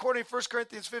 And according to 1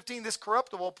 Corinthians 15, this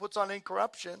corruptible puts on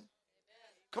incorruption.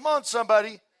 Come on,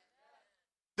 somebody.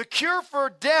 The cure for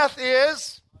death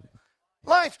is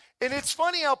life. And it's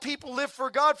funny how people live for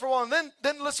God for a while. And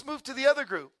then let's move to the other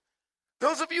group.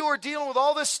 Those of you who are dealing with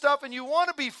all this stuff and you want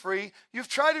to be free, you've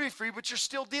tried to be free, but you're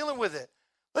still dealing with it.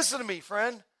 Listen to me,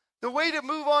 friend. The way to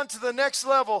move on to the next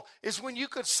level is when you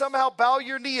could somehow bow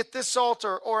your knee at this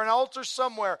altar or an altar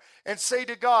somewhere and say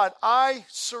to God, I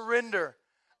surrender.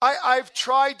 I've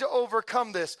tried to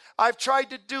overcome this. I've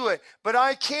tried to do it, but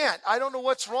I can't. I don't know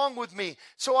what's wrong with me.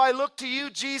 So I look to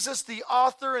you, Jesus, the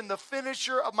author and the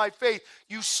finisher of my faith.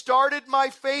 You started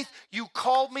my faith. You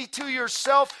called me to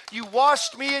yourself. You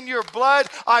washed me in your blood.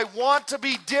 I want to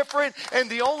be different, and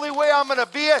the only way I'm going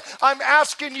to be it, I'm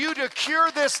asking you to cure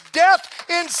this death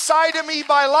inside of me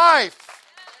by life.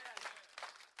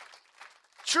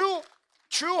 True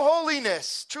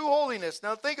holiness. True holiness.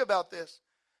 Now think about this.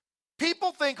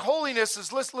 People think holiness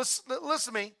is, listen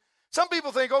to me. Some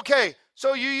people think, okay,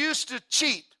 so you used to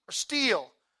cheat or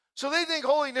steal. So they think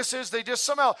holiness is they just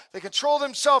somehow, they control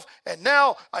themselves, and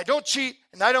now I don't cheat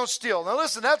and I don't steal. Now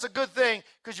listen, that's a good thing,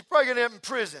 because you're probably going to end up in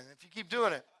prison if you keep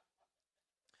doing it.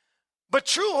 But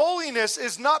true holiness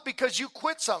is not because you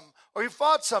quit something or you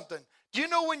fought something. Do you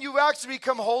know when you actually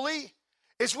become holy?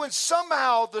 Is when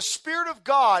somehow the Spirit of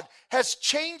God has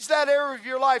changed that area of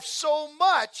your life so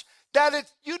much that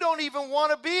you don't even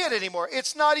want to be it anymore.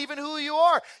 It's not even who you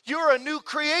are. You're a new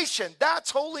creation.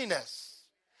 That's holiness.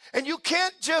 And you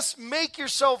can't just make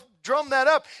yourself drum that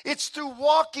up. It's through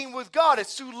walking with God.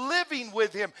 It's through living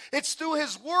with him. It's through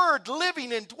his word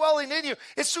living and dwelling in you.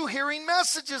 It's through hearing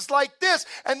messages like this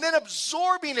and then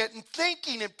absorbing it and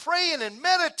thinking and praying and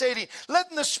meditating,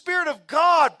 letting the Spirit of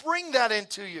God bring that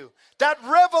into you. That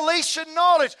revelation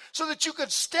knowledge, so that you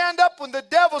could stand up when the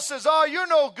devil says, oh, you're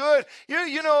no good. You're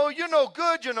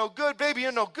no good, baby,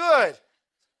 you're no good.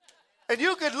 And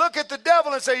you could look at the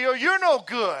devil and say, you're no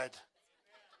good.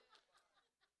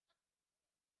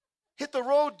 Hit the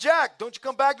road, Jack. Don't you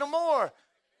come back no more.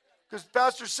 Because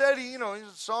Pastor said he's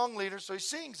a song leader, so he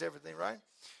sings everything, right?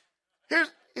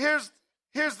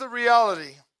 Here's the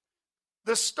reality.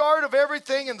 The start of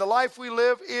everything in the life we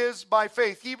live is by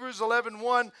faith. Hebrews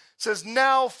 11:1 says,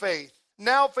 now faith.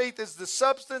 Now faith is the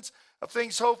substance of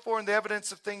things hoped for and the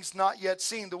evidence of things not yet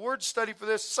seen. The word study for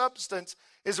this substance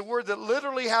is a word that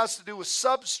literally has to do with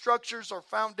substructures or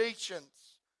foundations.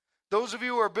 Those of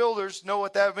you who are builders know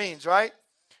what that means, right?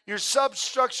 Your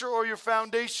substructure or your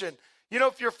foundation. You know,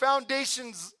 if your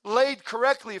foundation's laid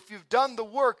correctly, if you've done the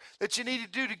work that you need to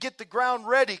do to get the ground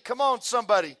ready, come on,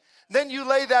 somebody. Then you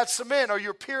lay that cement or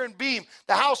your pier and beam.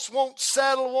 The house won't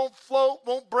settle, won't float,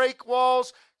 won't break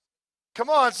walls. Come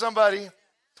on, somebody.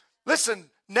 Listen,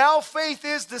 now faith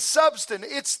is the substance.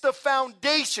 It's the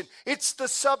foundation. It's the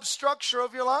substructure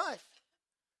of your life.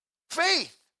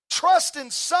 Faith. Trust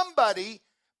in somebody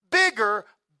bigger,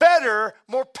 better,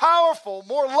 more powerful,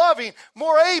 more loving,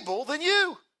 more able than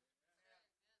you.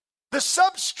 The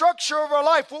substructure of our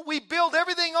life, what we build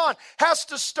everything on, has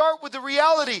to start with the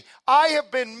reality. I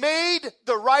have been made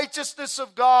the righteousness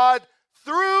of God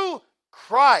through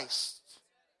Christ.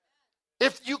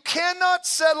 If you cannot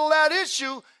settle that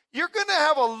issue, you're going to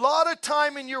have a lot of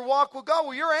time in your walk with God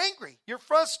where you're angry, you're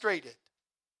frustrated.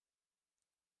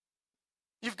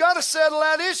 You've got to settle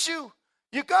that issue.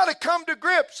 You've got to come to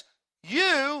grips.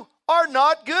 You are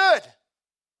not good.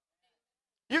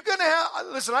 You're going to have,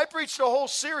 listen, I preached a whole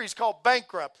series called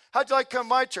Bankrupt. How'd you like to come to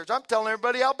my church? I'm telling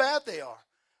everybody how bad they are.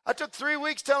 I took 3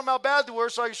 weeks telling them how bad they were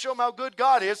so I could show them how good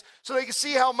God is, so they could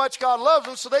see how much God loves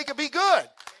them, so they could be good.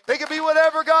 They could be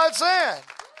whatever God said.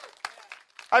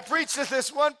 I preached at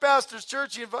this one pastor's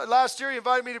church last year. He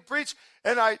invited me to preach,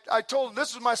 and I told him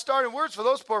this was my starting words for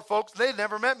those poor folks. They'd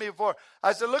never met me before.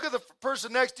 I said, look at the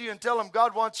person next to you and tell them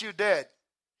God wants you dead.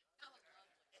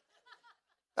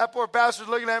 That poor pastor's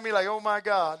looking at me like, oh, my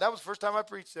God. That was the first time I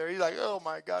preached there. He's like, oh,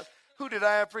 my God. Who did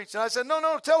I have preached? And I said,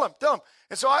 no, tell him.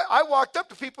 And so I walked up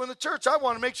to people in the church. I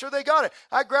wanted to make sure they got it.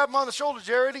 I grabbed them on the shoulder,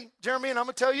 Jeremy, and I'm going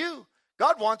to tell you,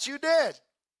 God wants you dead.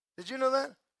 Did you know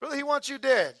that? Really, he wants you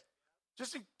dead.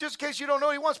 Just in case you don't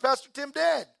know, he wants Pastor Tim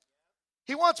dead.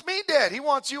 He wants me dead. He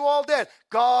wants you all dead.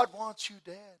 God wants you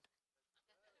dead.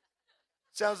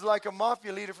 Sounds like a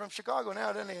mafia leader from Chicago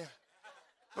now, doesn't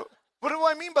he? What do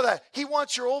I mean by that? He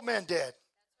wants your old man dead.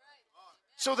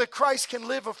 So that Christ can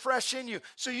live afresh in you.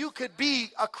 So you could be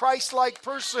a Christ-like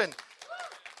person.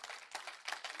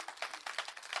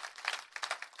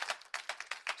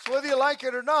 So whether you like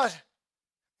it or not,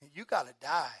 you got to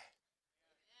die.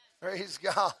 Praise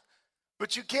God.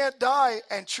 But you can't die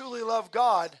and truly love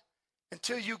God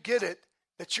until you get it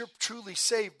that you're truly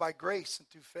saved by grace and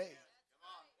through faith.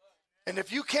 And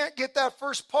if you can't get that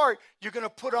first part, you're going to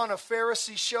put on a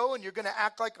Pharisee show and you're going to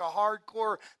act like a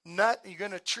hardcore nut. And you're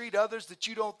going to treat others that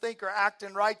you don't think are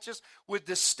acting righteous with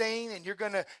disdain. And you're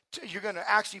going to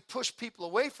actually push people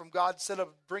away from God instead of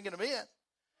bringing them in.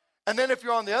 And then if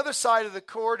you're on the other side of the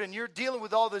cord and you're dealing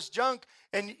with all this junk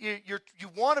and you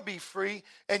want to be free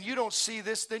and you don't see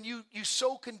this, then you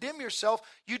so condemn yourself,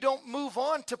 you don't move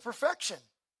on to perfection.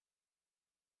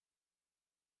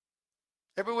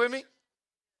 Everybody with me?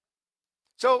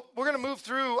 So we're going to move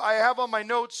through. I have on my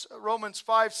notes Romans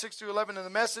 5, 6 through 11 in the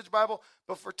Message Bible.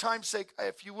 But for time's sake,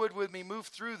 if you would with me, move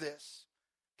through this.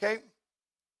 Okay?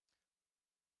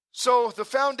 So the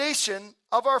foundation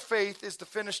of our faith is the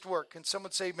finished work. And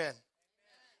someone say amen.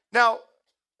 Now,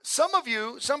 some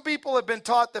people have been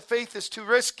taught that faith is too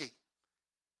risky.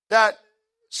 That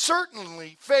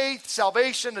certainly faith,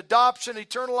 salvation, adoption,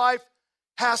 eternal life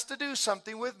has to do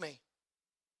something with me.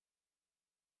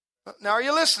 Now, are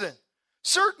you listening?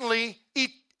 Certainly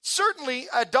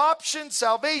adoption,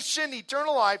 salvation,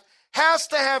 eternal life has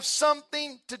to have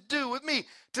something to do with me.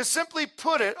 To simply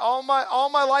put it, all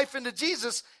my life into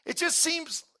Jesus, it just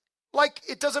seems like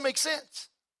it doesn't make sense.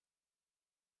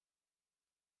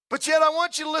 But yet I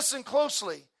want you to listen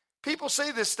closely. People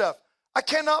say this stuff. I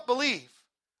can't believe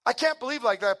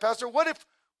like that, Pastor. What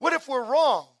if we're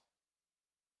wrong?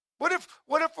 What if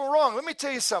we're wrong? Let me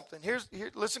tell you something. Here,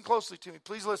 listen closely to me.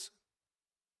 Please listen.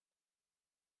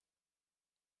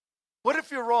 What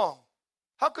if you're wrong?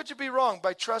 How could you be wrong?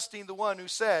 By trusting the one who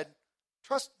said,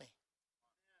 trust me.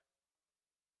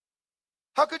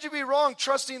 How could you be wrong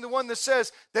trusting the one that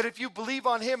says that if you believe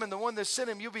on him and the one that sent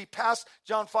him, you'll be passed,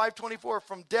 John 5:24,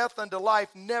 from death unto life,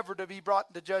 never to be brought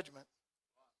into judgment?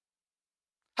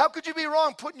 How could you be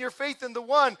wrong putting your faith in the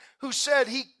one who said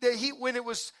when it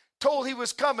was told he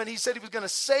was coming, he said he was going to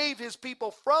save his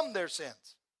people from their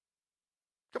sins?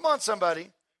 Come on, somebody.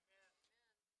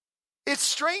 It's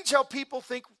strange how people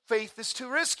think faith is too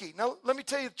risky. Now, let me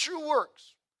tell you, true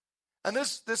works, and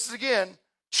this is again,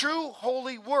 true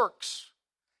holy works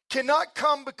cannot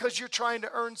come because you're trying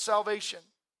to earn salvation.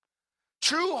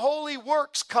 True holy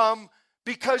works come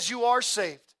because you are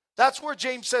saved. That's where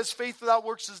James says faith without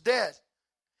works is dead.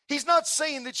 He's not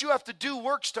saying that you have to do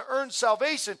works to earn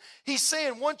salvation. He's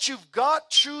saying once you've got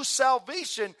true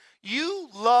salvation, you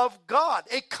love God.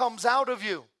 It comes out of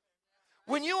you.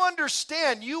 When you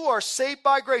understand you are saved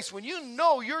by grace, when you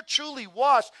know you're truly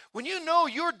washed, when you know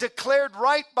you're declared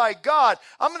right by God,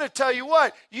 I'm going to tell you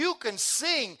what, you can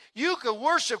sing, you can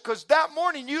worship, because that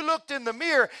morning you looked in the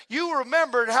mirror, you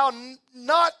remembered how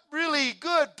not really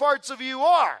good parts of you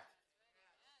are.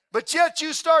 But yet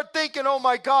you start thinking, oh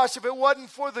my gosh, if it wasn't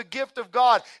for the gift of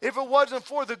God, if it wasn't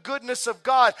for the goodness of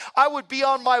God, I would be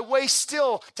on my way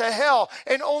still to hell.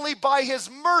 And only by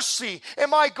his mercy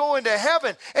am I going to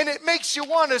heaven. And it makes you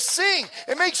want to sing.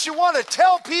 It makes you want to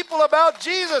tell people about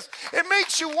Jesus. It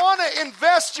makes you want to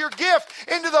invest your gift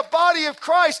into the body of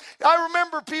Christ. I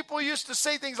remember people used to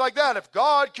say things like that. If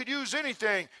God could use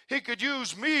anything, he could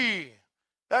use me.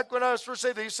 Back when I was first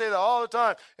saved, they used to say that all the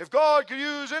time. If God could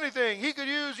use anything, he could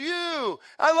use you.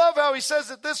 I love how he says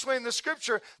it this way in the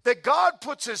scripture, that God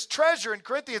puts his treasure in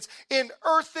Corinthians in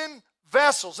earthen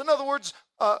vessels. In other words,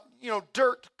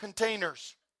 dirt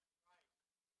containers.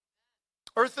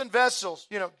 Earthen vessels,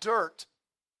 dirt.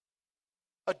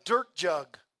 A dirt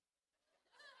jug.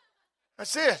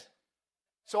 That's it.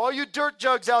 So all you dirt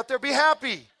jugs out there, be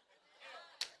happy.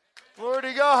 Glory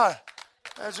to God.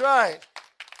 That's right.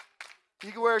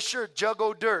 You can wear a shirt, jug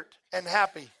o' dirt, and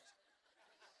happy.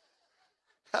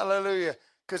 Hallelujah.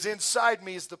 Because inside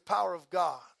me is the power of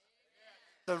God.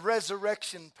 The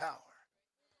resurrection power.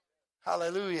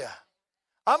 Hallelujah.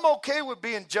 I'm okay with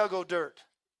being jug o' dirt.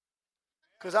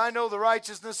 Because I know the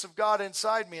righteousness of God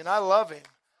inside me, and I love him.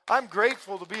 I'm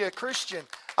grateful to be a Christian.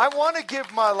 I want to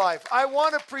give my life. I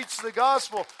want to preach the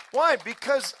gospel. Why?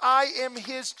 Because I am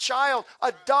his child,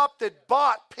 adopted,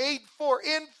 bought, paid for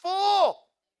in full.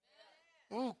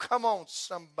 Ooh, come on,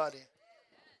 somebody.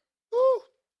 Ooh,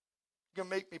 you're going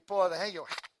to make me pull out the hanger.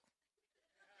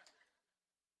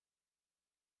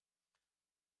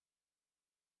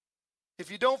 If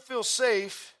you don't feel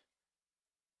safe,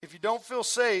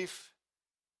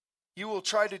 you will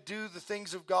try to do the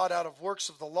things of God out of works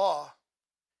of the law,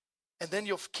 and then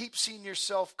you'll keep seeing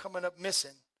yourself coming up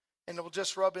missing, and it will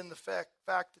just rub in the fact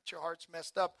that your heart's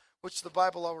messed up, which the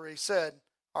Bible already said,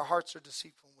 our hearts are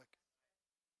deceitful and wicked.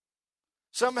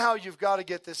 Somehow you've got to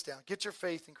get this down. Get your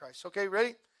faith in Christ. Okay,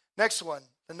 ready? Next one.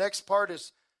 The next part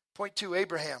is point 2,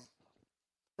 Abraham.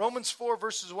 Romans 4,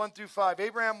 verses 1 through 5.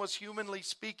 Abraham was, humanly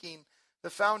speaking, the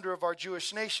founder of our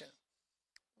Jewish nation.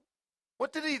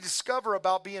 What did he discover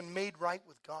about being made right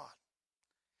with God?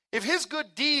 If his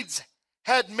good deeds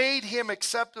had made him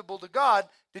acceptable to God,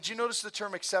 did you notice the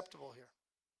term acceptable here?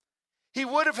 He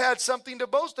would have had something to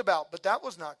boast about, but that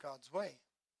was not God's way.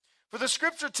 For the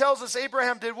scripture tells us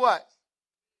Abraham did what?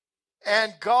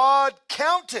 And God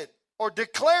counted or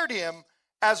declared him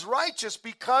as righteous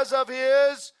because of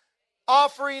his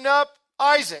offering up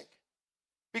Isaac.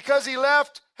 Because he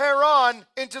left Haran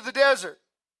into the desert.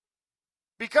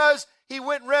 Because he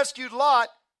went and rescued Lot,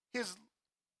 his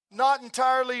not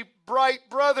entirely bright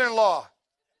brother-in-law.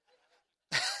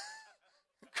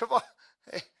 Come on.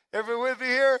 Hey, everyone with me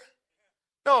here?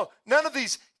 No, none of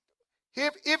these.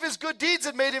 If his good deeds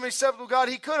had made him acceptable to God,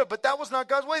 he could have, but that was not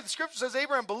God's way. The scripture says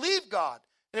Abraham believed God,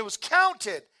 and it was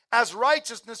counted as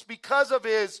righteousness because of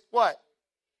his what?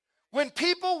 When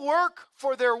people work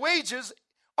for their wages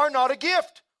are not a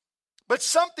gift, but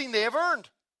something they have earned.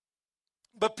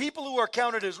 But people who are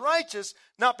counted as righteous,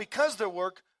 not because of their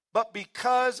work, but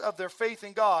because of their faith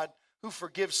in God, who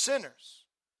forgives sinners.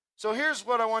 So here's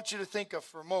what I want you to think of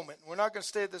for a moment. We're not going to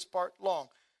stay at this part long.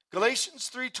 Galatians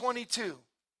 3:22.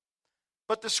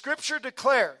 But the scripture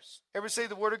declares, everybody say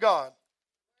the word of God,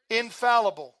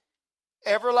 infallible,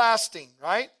 everlasting,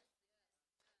 right?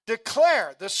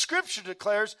 The scripture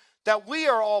declares that we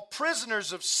are all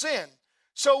prisoners of sin.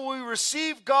 So we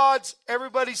receive God's,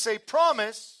 everybody say,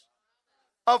 promise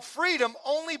of freedom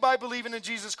only by believing in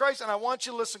Jesus Christ. And I want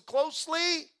you to listen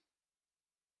closely.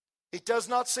 It does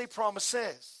not say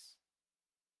promises.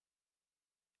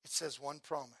 It says one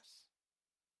promise.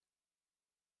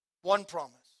 One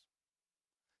promise.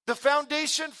 The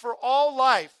foundation for all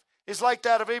life is like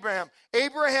that of Abraham.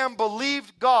 Abraham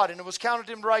believed God and it was counted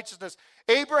him righteousness.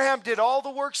 Abraham did all the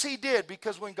works he did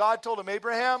because when God told him,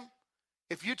 Abraham,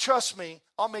 if you trust me,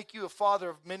 I'll make you a father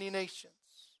of many nations.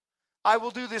 I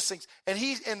will do these things.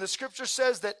 And the scripture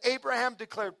says that Abraham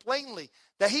declared plainly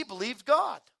that he believed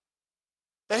God.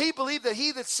 That he believed that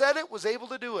he that said it was able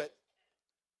to do it.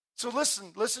 So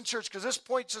listen, church, because this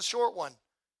point's a short one.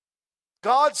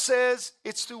 God says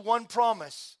it's through one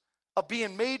promise of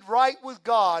being made right with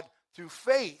God through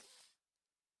faith.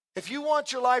 If you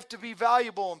want your life to be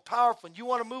valuable and powerful and you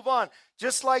want to move on,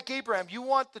 just like Abraham, you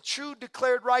want the true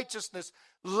declared righteousness,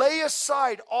 lay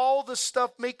aside all the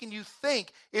stuff making you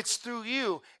think it's through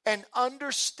you and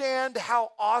understand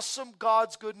how awesome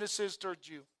God's goodness is towards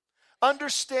you.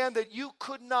 Understand that you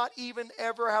could not even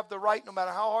ever have the right, no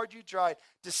matter how hard you tried,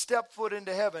 to step foot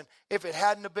into heaven if it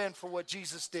hadn't have been for what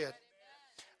Jesus did.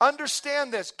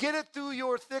 Understand this. Get it through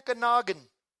your thick noggin.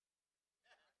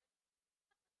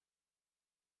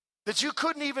 That you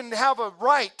couldn't even have a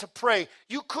right to pray.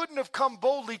 You couldn't have come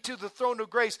boldly to the throne of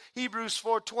grace, Hebrews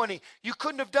 4:20. You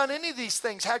couldn't have done any of these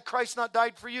things had Christ not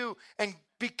died for you and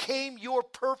became your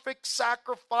perfect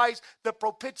sacrifice, the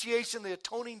propitiation, the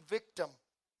atoning victim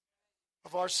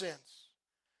of our sins.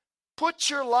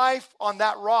 Put your life on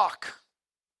that rock.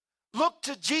 Look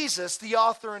to Jesus, the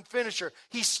author and finisher.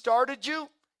 He started you,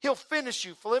 he'll finish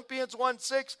you. Philippians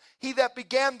 1:6, he that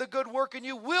began the good work in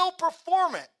you will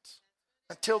perform it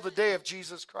until the day of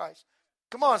Jesus Christ.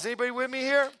 Come on, is anybody with me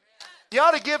here? You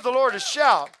ought to give the Lord a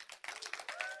shout.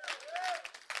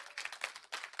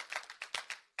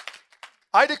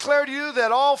 I declare to you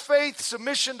that all faith,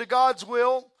 submission to God's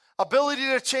will, ability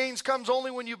to change comes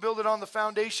only when you build it on the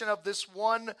foundation of this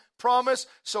one promise.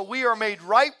 So we are made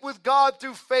right with God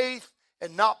through faith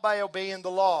and not by obeying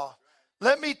the law.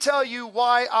 Let me tell you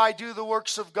why I do the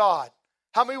works of God.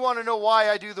 How many want to know why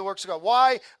I do the works of God?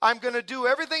 Why I'm going to do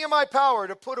everything in my power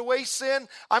to put away sin.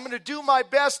 I'm going to do my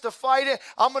best to fight it.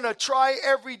 I'm going to try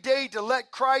every day to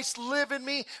let Christ live in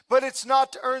me, but it's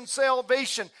not to earn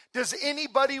salvation. Does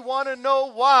anybody want to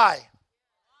know why?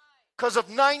 Because of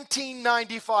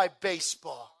 1995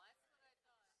 baseball.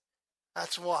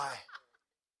 That's why.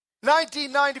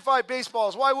 1995 baseball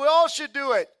is why we all should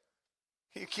do it.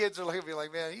 You kids are looking at me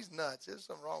like, man, he's nuts. There's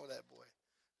something wrong with that boy.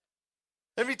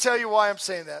 Let me tell you why I'm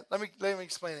saying that. Let me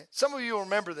explain it. Some of you will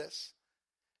remember this.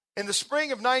 In the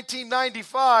spring of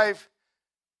 1995,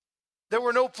 there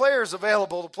were no players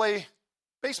available to play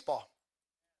baseball.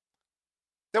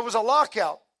 There was a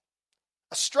lockout,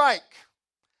 a strike.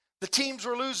 The teams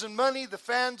were losing money. The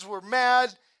fans were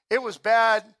mad. It was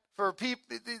bad for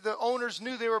people. The owners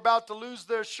knew they were about to lose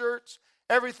their shirts.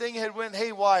 Everything had went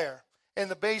haywire in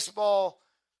the baseball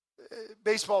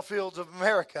fields of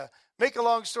America. Make a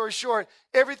long story short,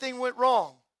 everything went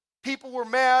wrong. People were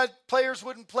mad. Players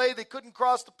wouldn't play. They couldn't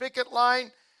cross the picket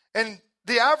line. And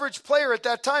the average player at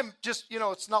that time, just,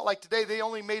 it's not like today. They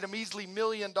only made a measly $1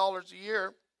 million a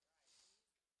year.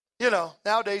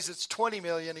 Nowadays it's $20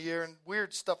 million a year and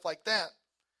weird stuff like that.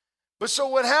 But so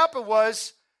what happened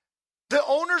was the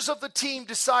owners of the team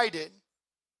decided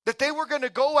that they were going to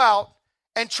go out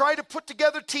and try to put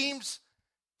together teams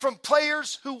from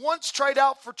players who once tried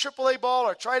out for AAA ball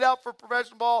or tried out for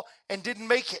professional ball and didn't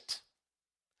make it.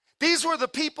 These were the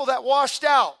people that washed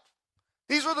out.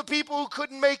 These were the people who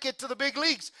couldn't make it to the big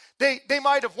leagues. They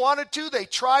might have wanted to, they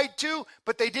tried to,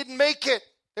 but they didn't make it.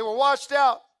 They were washed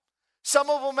out.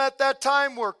 Some of them at that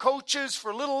time were coaches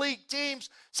for little league teams.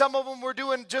 Some of them were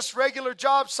doing just regular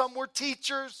jobs. Some were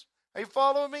teachers. Are you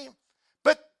following me?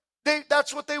 But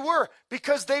that's what they were,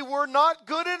 because they were not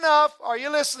good enough. Are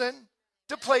you listening?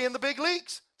 To play in the big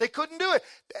leagues. They couldn't do it.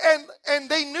 And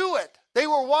they knew it. They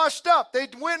were washed up. They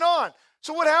went on.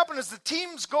 So what happened is the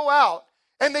teams go out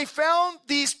and they found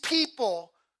these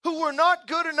people who were not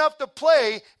good enough to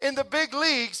play in the big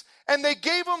leagues, and they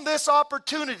gave them this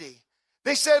opportunity.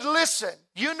 They said, listen,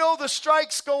 the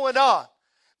strike's going on.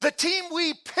 The team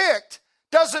we picked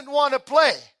doesn't want to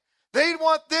play. They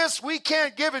want this. We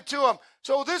can't give it to them.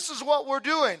 So this is what we're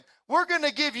doing. We're going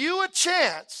to give you a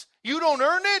chance. You don't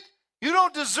earn it. You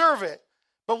don't deserve it,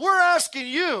 but we're asking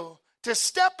you to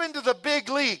step into the big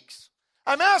leagues.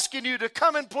 I'm asking you to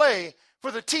come and play for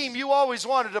the team you always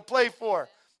wanted to play for,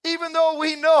 even though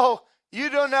we know you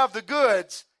don't have the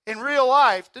goods in real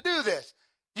life to do this.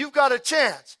 You've got a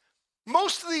chance.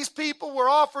 Most of these people were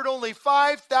offered only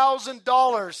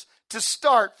 $5,000 to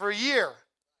start for a year.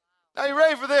 Now, you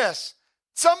ready for this?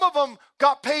 Some of them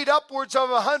got paid upwards of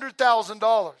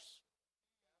 $100,000.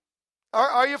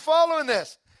 Are you following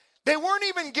this? They weren't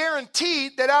even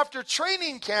guaranteed that after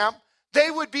training camp,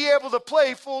 they would be able to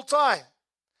play full time.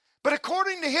 But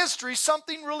according to history,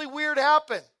 something really weird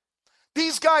happened.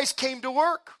 These guys came to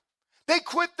work. They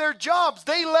quit their jobs.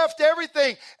 They left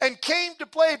everything and came to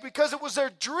play because it was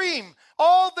their dream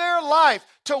all their life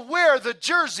to wear the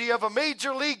jersey of a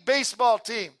Major League Baseball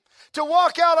team. To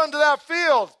walk out onto that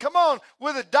field, come on,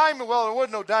 with a diamond. Well, there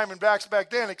wasn't no Diamondbacks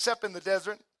back then except in the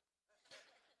desert.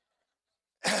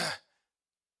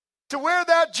 To wear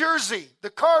that jersey, the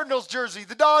Cardinals jersey,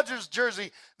 the Dodgers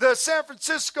jersey, the San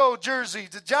Francisco jersey,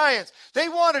 the Giants, they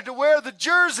wanted to wear the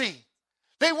jersey.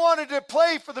 They wanted to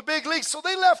play for the big leagues, so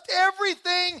they left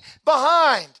everything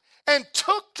behind and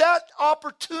took that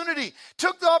opportunity.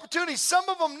 Some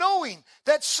of them knowing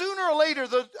that sooner or later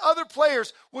the other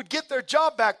players would get their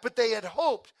job back, but they had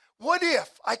hoped, what if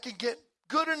I can get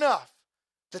good enough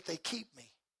that they keep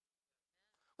me?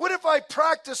 What if I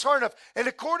practice hard enough? And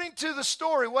according to the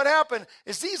story, what happened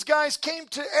is these guys came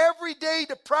to every day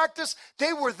to practice.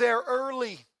 They were there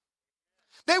early.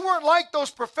 They weren't like those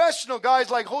professional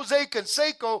guys like Jose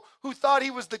Canseco who thought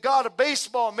he was the god of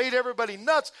baseball and made everybody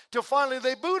nuts till finally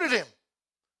they booted him.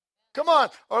 Come on.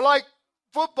 Or like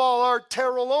football, our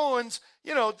Terrell Owens.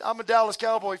 You know, I'm a Dallas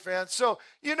Cowboy fan. So,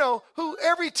 you know, who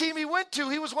every team he went to,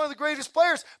 he was one of the greatest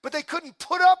players, but they couldn't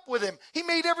put up with him. He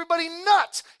made everybody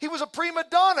nuts. He was a prima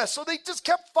donna, so they just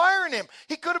kept firing him.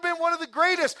 He could have been one of the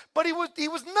greatest, but he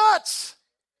was nuts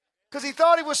because he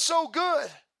thought he was so good.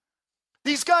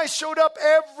 These guys showed up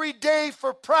every day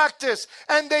for practice,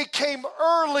 and they came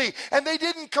early, and they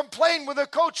didn't complain when the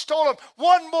coach told them,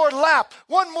 one more lap,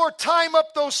 one more time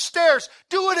up those stairs,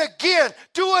 do it again,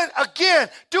 do it again,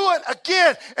 do it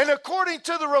again. And according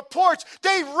to the reports,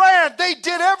 they ran, they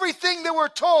did everything they were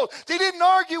told. They didn't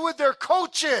argue with their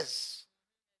coaches.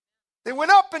 They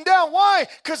went up and down. Why?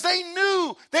 Because they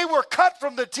knew they were cut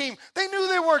from the team. They knew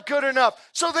they weren't good enough.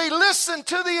 So they listened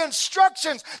to the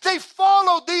instructions. They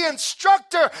followed the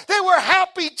instructor. They were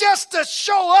happy just to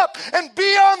show up and be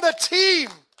on the team.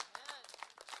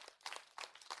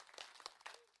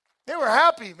 They were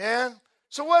happy, man.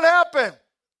 So what happened?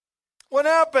 What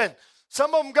happened?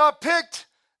 Some of them got picked.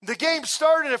 The game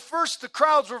started. At first, the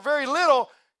crowds were very little,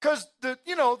 because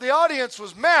the audience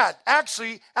was mad,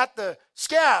 actually, at the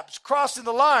scabs crossing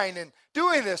the line and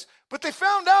doing this. But they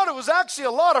found out it was actually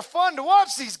a lot of fun to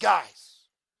watch these guys.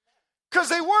 Because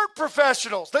they weren't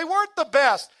professionals. They weren't the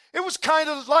best. It was kind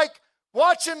of like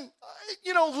watching,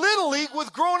 Little League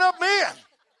with grown-up men.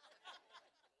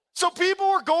 So people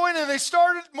were going, and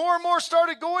more and more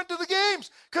started going to the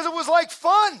games because it was like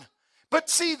fun. But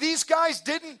see, these guys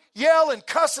didn't yell and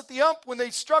cuss at the ump when they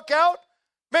struck out.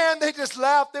 Man, they just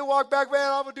laughed. They walked back, man,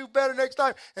 I'm going to do better next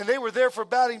time. And they were there for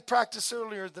batting practice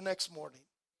earlier the next morning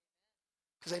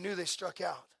because they knew they struck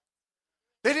out.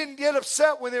 They didn't get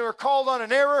upset when they were called on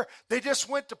an error. They just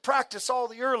went to practice all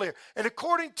the earlier. And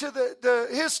according to the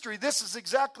history, this is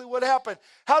exactly what happened.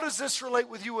 How does this relate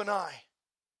with you and I?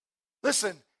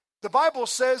 Listen, the Bible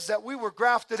says that we were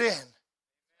grafted in.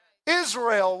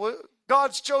 Israel,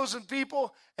 God's chosen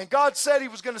people, and God said he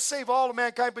was going to save all of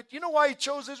mankind. But you know why he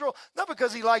chose Israel? Not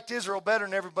because he liked Israel better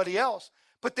than everybody else,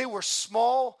 but they were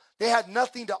small. They had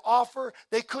nothing to offer.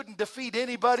 They couldn't defeat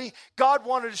anybody. God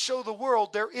wanted to show the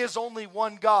world there is only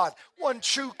one God, one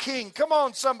true king. Come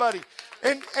on, somebody.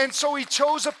 And so he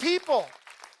chose a people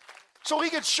so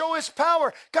he could show his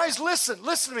power. Guys, listen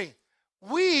to me.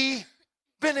 We've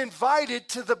been invited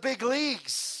to the big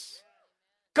leagues.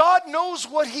 God knows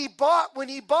what he bought when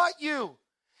he bought you.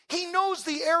 He knows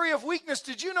the area of weakness.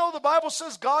 Did you know the Bible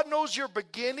says God knows your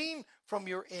beginning from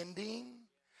your ending?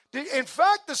 In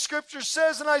fact, the scripture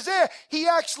says in Isaiah, he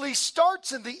actually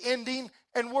starts in the ending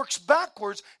and works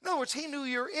backwards. In other words, he knew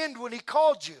your end when he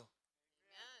called you.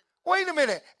 Wait a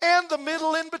minute. And the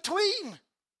middle in between.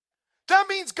 That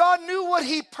means God knew what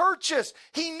he purchased.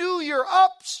 He knew your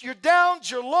ups, your downs,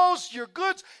 your lows, your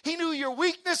goods. He knew your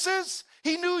weaknesses.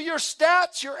 He knew your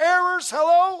stats, your errors.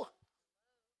 Hello?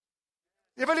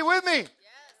 Anybody with me? Yes,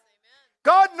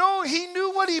 amen. He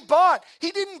knew what he bought.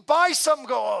 He didn't buy something and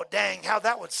go, oh, dang, how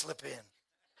that would slip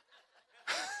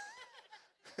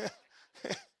in.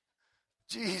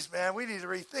 Jeez, man, we need to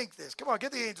rethink this. Come on,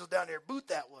 get the angels down here. Boot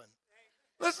that one.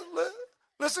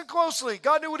 Listen closely.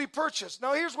 God knew what he purchased.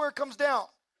 Now, here's where it comes down.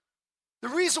 The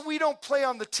reason we don't play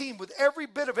on the team with every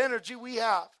bit of energy we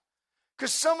have,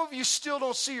 because some of you still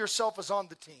don't see yourself as on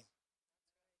the team.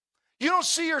 You don't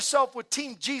see yourself with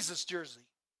Team Jesus jersey.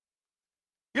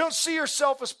 You don't see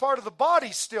yourself as part of the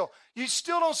body still. You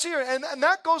still don't see her. And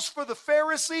that goes for the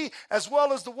Pharisee as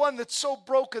well as the one that's so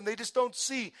broken they just don't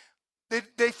see.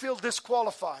 They feel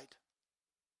disqualified.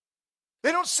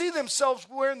 They don't see themselves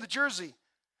wearing the jersey.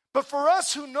 But for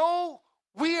us who know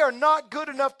we are not good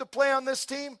enough to play on this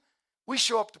team, we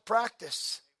show up to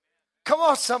practice. Come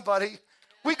on, somebody.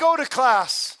 We go to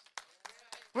class.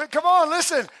 Come on,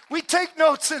 listen. We take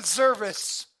notes in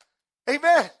service.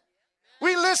 Amen.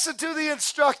 We listen to the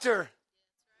instructor.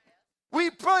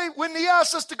 We pray when he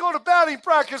asks us to go to batting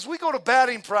practice, we go to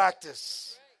batting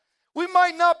practice. We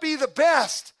might not be the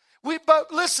best.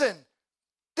 But listen,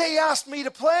 they asked me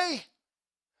to play.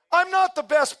 I'm not the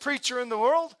best preacher in the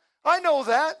world. I know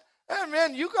that. And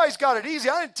man, you guys got it easy.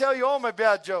 I didn't tell you all my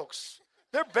bad jokes.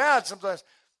 They're bad sometimes.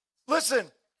 Listen,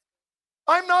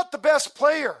 I'm not the best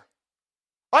player.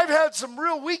 I've had some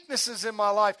real weaknesses in my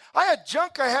life. I had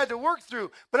junk I had to work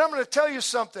through. But I'm going to tell you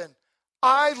something.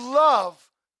 I love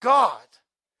God.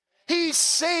 He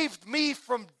saved me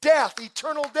from death,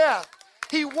 eternal death.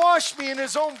 He washed me in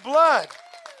his own blood.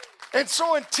 And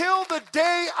so until the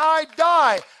day I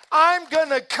die, I'm going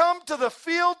to come to the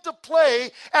field to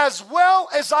play as well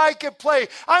as I can play.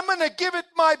 I'm going to give it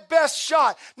my best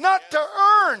shot, not to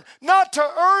earn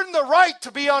the right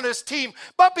to be on his team,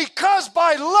 but because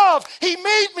by love, he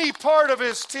made me part of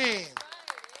his team.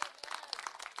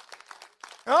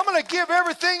 And I'm going to give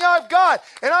everything I've got.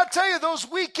 And I'll tell you, those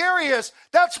weak areas,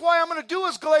 that's why I'm going to do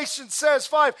as Galatians says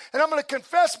 5. And I'm going to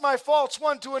confess my faults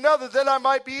one to another that I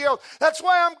might be healed. That's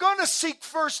why I'm going to seek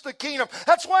first the kingdom.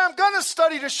 That's why I'm going to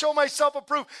study to show myself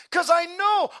approved. Because I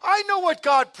know what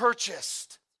God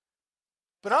purchased.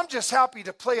 But I'm just happy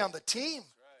to play on the team.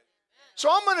 So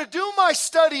I'm going to do my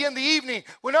study in the evening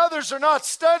when others are not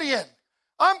studying.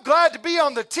 I'm glad to be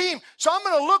on the team, so I'm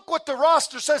going to look what the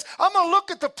roster says. I'm going to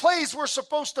look at the plays we're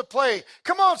supposed to play.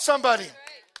 Come on, somebody.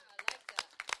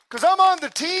 Because I'm on the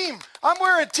team. I'm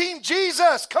wearing Team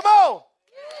Jesus. Come on.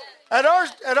 At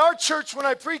our church, when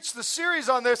I preached the series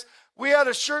on this, we had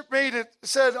a shirt made that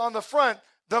said on the front,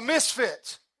 the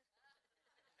Misfits.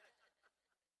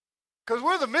 Because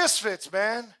we're the Misfits,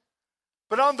 man.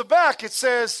 But on the back, it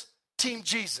says Team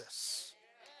Jesus.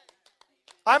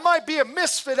 I might be a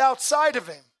misfit outside of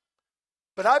him,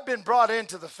 but I've been brought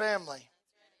into the family.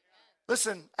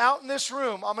 Listen, out in this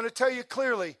room, I'm going to tell you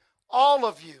clearly, all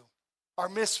of you are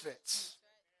misfits.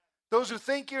 Those who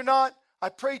think you're not, I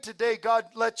pray today God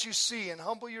lets you see and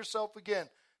humble yourself again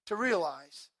to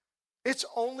realize it's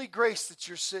only grace that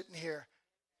you're sitting here.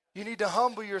 You need to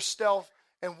humble yourself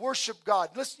and worship God.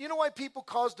 Listen, you know why people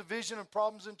cause division and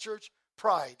problems in church?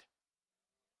 Pride.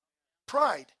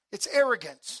 Pride. It's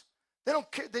arrogance.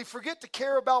 They forget to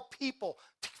care about people,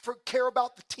 care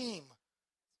about the team.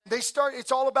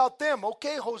 It's all about them.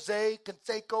 Okay, Jose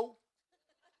Canseco.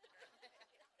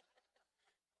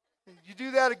 You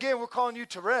do that again, we're calling you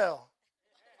Terrell.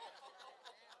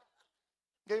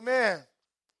 Amen.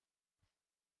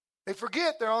 They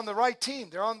forget they're on the right team.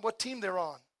 They're on what team they're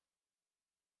on.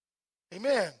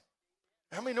 Amen.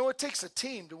 How many know it takes a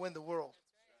team to win the world?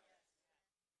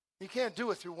 You can't do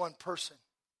it through one person.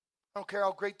 I don't care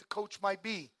how great the coach might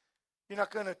be. You're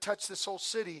not going to touch this whole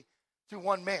city through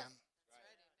one man.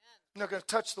 You're not going to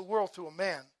touch the world through a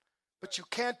man. But you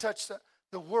can touch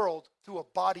the world through a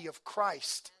body of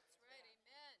Christ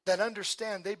that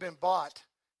understand they've been bought.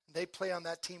 And they play on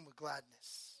that team with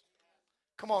gladness.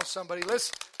 Come on, somebody.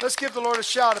 Let's give the Lord a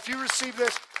shout. If you receive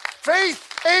this,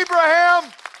 Faith Abraham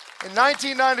in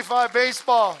 1995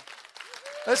 baseball.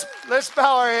 Let's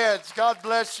bow our heads. God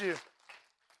bless you.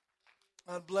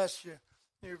 God bless you.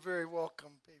 You're very welcome,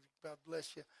 baby. God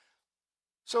bless you.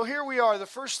 So here we are, the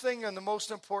first thing and the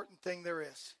most important thing there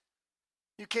is.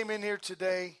 You came in here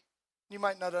today, you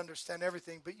might not understand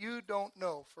everything, but you don't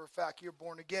know for a fact you're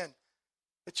born again,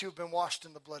 that you've been washed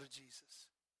in the blood of Jesus.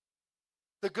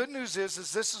 The good news is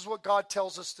this is what God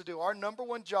tells us to do. Our number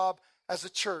one job as a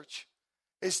church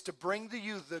is to bring to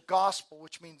you the gospel,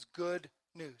 which means good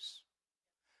news.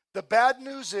 The bad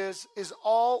news is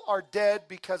all are dead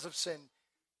because of sin.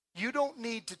 You don't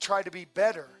need to try to be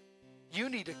better. You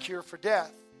need a cure for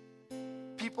death.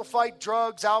 People fight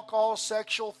drugs, alcohol,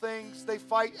 sexual things. They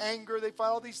fight anger. They fight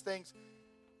all these things.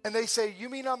 And they say, you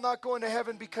mean I'm not going to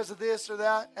heaven because of this or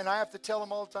that? And I have to tell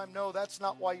them all the time, no, that's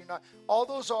not why you're not. All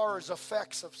those are is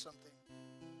effects of something.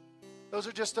 Those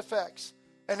are just effects.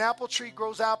 An apple tree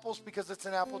grows apples because it's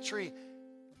an apple tree.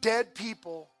 Dead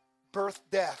people birth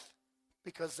death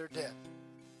because they're dead.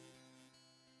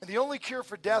 And the only cure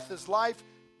for death is life.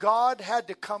 God had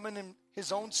to come in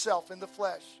his own self in the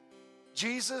flesh.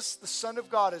 Jesus, the Son of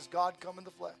God, is God come in the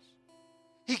flesh.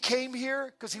 He came here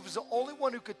because he was the only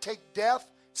one who could take death,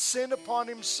 sin upon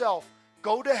himself,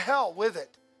 go to hell with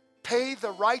it, pay the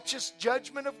righteous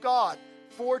judgment of God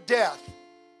for death,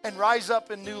 and rise up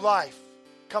in new life,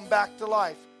 come back to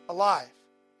life, alive,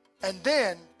 and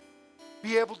then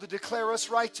be able to declare us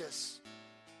righteous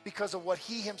because of what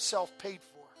he himself paid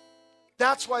for.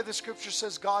 That's why the scripture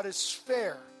says God is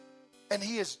fair and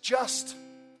he is just,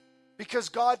 because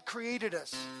God created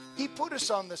us. He put us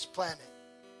on this planet.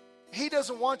 He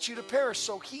doesn't want you to perish,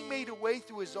 so he made a way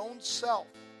through his own self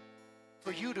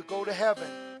for you to go to heaven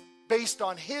based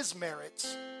on his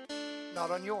merits,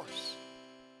 not on yours.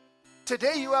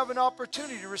 Today you have an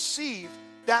opportunity to receive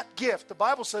that gift. The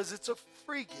Bible says it's a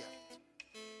free gift.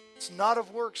 It's not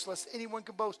of works lest anyone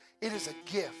can boast. It is a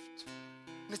gift.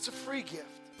 And it's a free gift.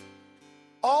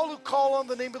 All who call on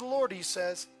the name of the Lord, he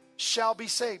says, shall be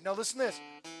saved. Now listen to this.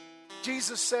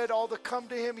 Jesus said, all that come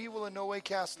to him, he will in no way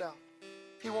cast out.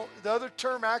 He won't. The other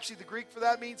term, actually, the Greek for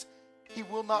that means he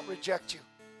will not reject you.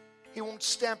 He won't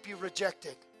stamp you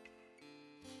rejected.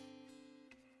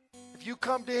 If you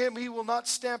come to him, he will not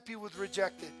stamp you with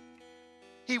rejected.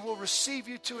 He will receive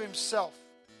you to himself.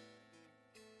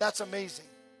 That's amazing.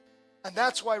 And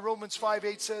that's why Romans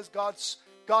 5:8 says God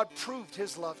proved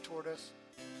his love toward us,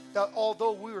 that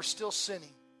although we were still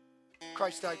sinning,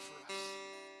 Christ died for us.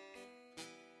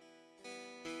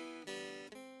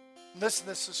 Listen,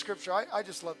 this is scripture. I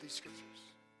just love these scriptures.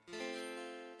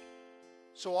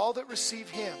 So all that receive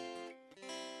him,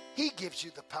 he gives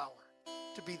you the power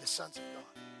to be the sons of God.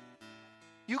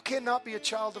 You cannot be a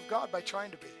child of God by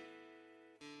trying to be.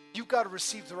 You've got to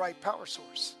receive the right power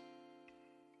source.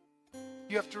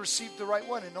 You have to receive the right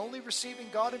one, and only receiving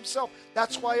God himself.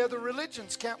 That's why other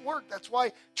religions can't work. That's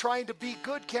why trying to be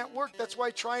good can't work. That's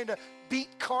why trying to beat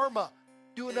karma,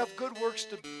 do enough good works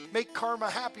to make karma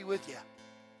happy with you.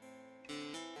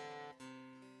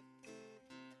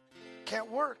 Can't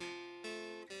work.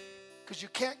 Because you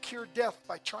can't cure death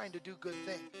by trying to do good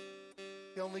things.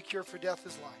 The only cure for death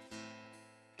is life.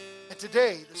 And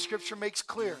today, the scripture makes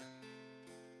clear,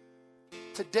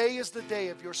 today is the day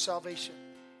of your salvation.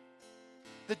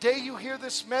 The day you hear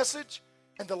this message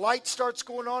and the light starts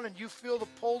going on and you feel the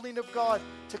pulling of God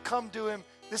to come to him,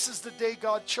 this is the day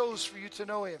God chose for you to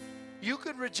know him. You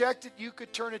could reject it, you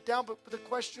could turn it down, but the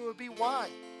question would be why?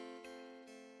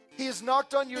 He has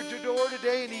knocked on your door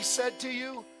today and he said to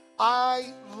you,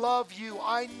 I love you.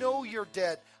 I know you're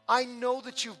dead. I know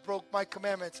that you've broke my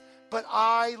commandments, but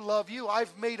I love you.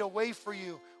 I've made a way for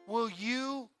you. Will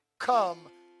you come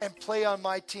and play on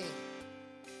my team?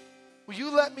 Will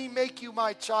you let me make you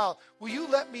my child? Will you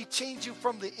let me change you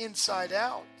from the inside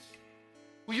out?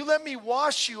 Will you let me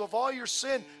wash you of all your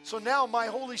sin so now my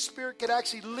Holy Spirit could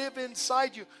actually live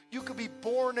inside you? You could be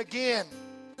born again.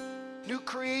 New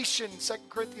creation, 2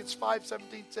 Corinthians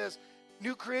 5:17 says,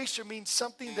 new creation means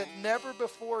something that never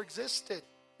before existed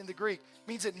in the Greek. It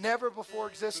means it never before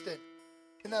existed.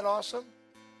 Isn't that awesome?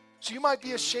 So you might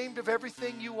be ashamed of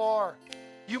everything you are.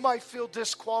 You might feel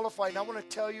disqualified. And I want to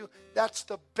tell you, that's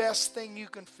the best thing you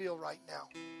can feel right now.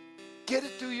 Get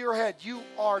it through your head. You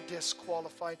are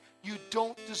disqualified. You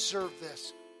don't deserve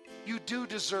this. You do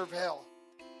deserve hell.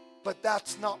 But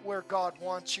that's not where God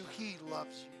wants you. He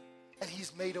loves you. And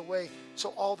he's made a way. So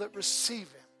all that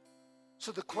receive him.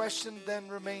 So the question then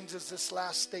remains is this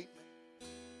last statement.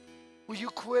 Will you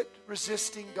quit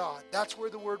resisting God? That's where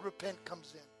the word repent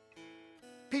comes in.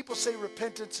 People say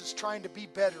repentance is trying to be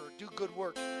better, do good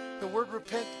work. The word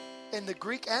repent in the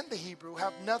Greek and the Hebrew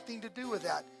have nothing to do with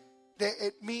that.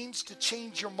 It means to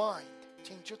change your mind,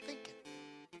 change your thinking.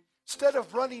 Instead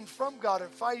of running from God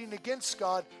and fighting against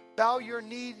God, bow your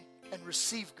knee and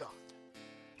receive God.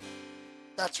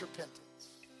 That's repentance.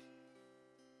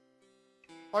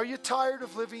 Are you tired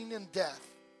of living in death?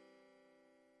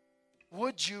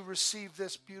 Would you receive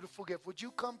this beautiful gift? Would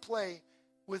you come play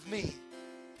with me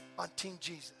on Team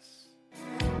Jesus?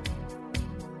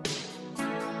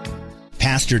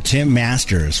 Pastor Tim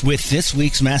Masters with this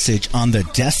week's message on the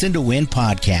Destined to Win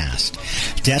podcast.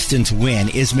 Destined to Win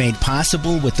is made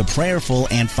possible with the prayerful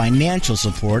and financial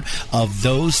support of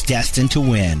those destined to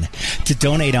win. To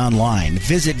donate online,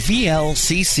 visit vlccaz.org.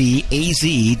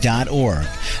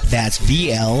 That's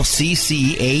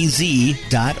vlccaz.org.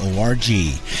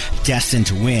 Destined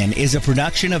to Win is a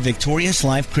production of Victorious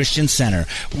Life Christian Center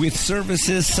with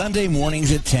services Sunday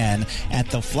mornings at 10 at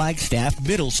the Flagstaff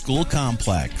Middle School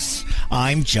Complex.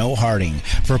 I'm Joe Harding.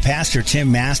 For Pastor Tim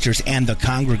Masters and the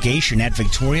congregation at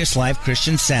Victorious Life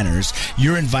Christian Centers,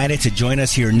 you're invited to join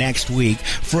us here next week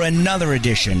for another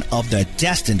edition of the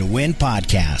Destined to Win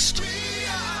podcast.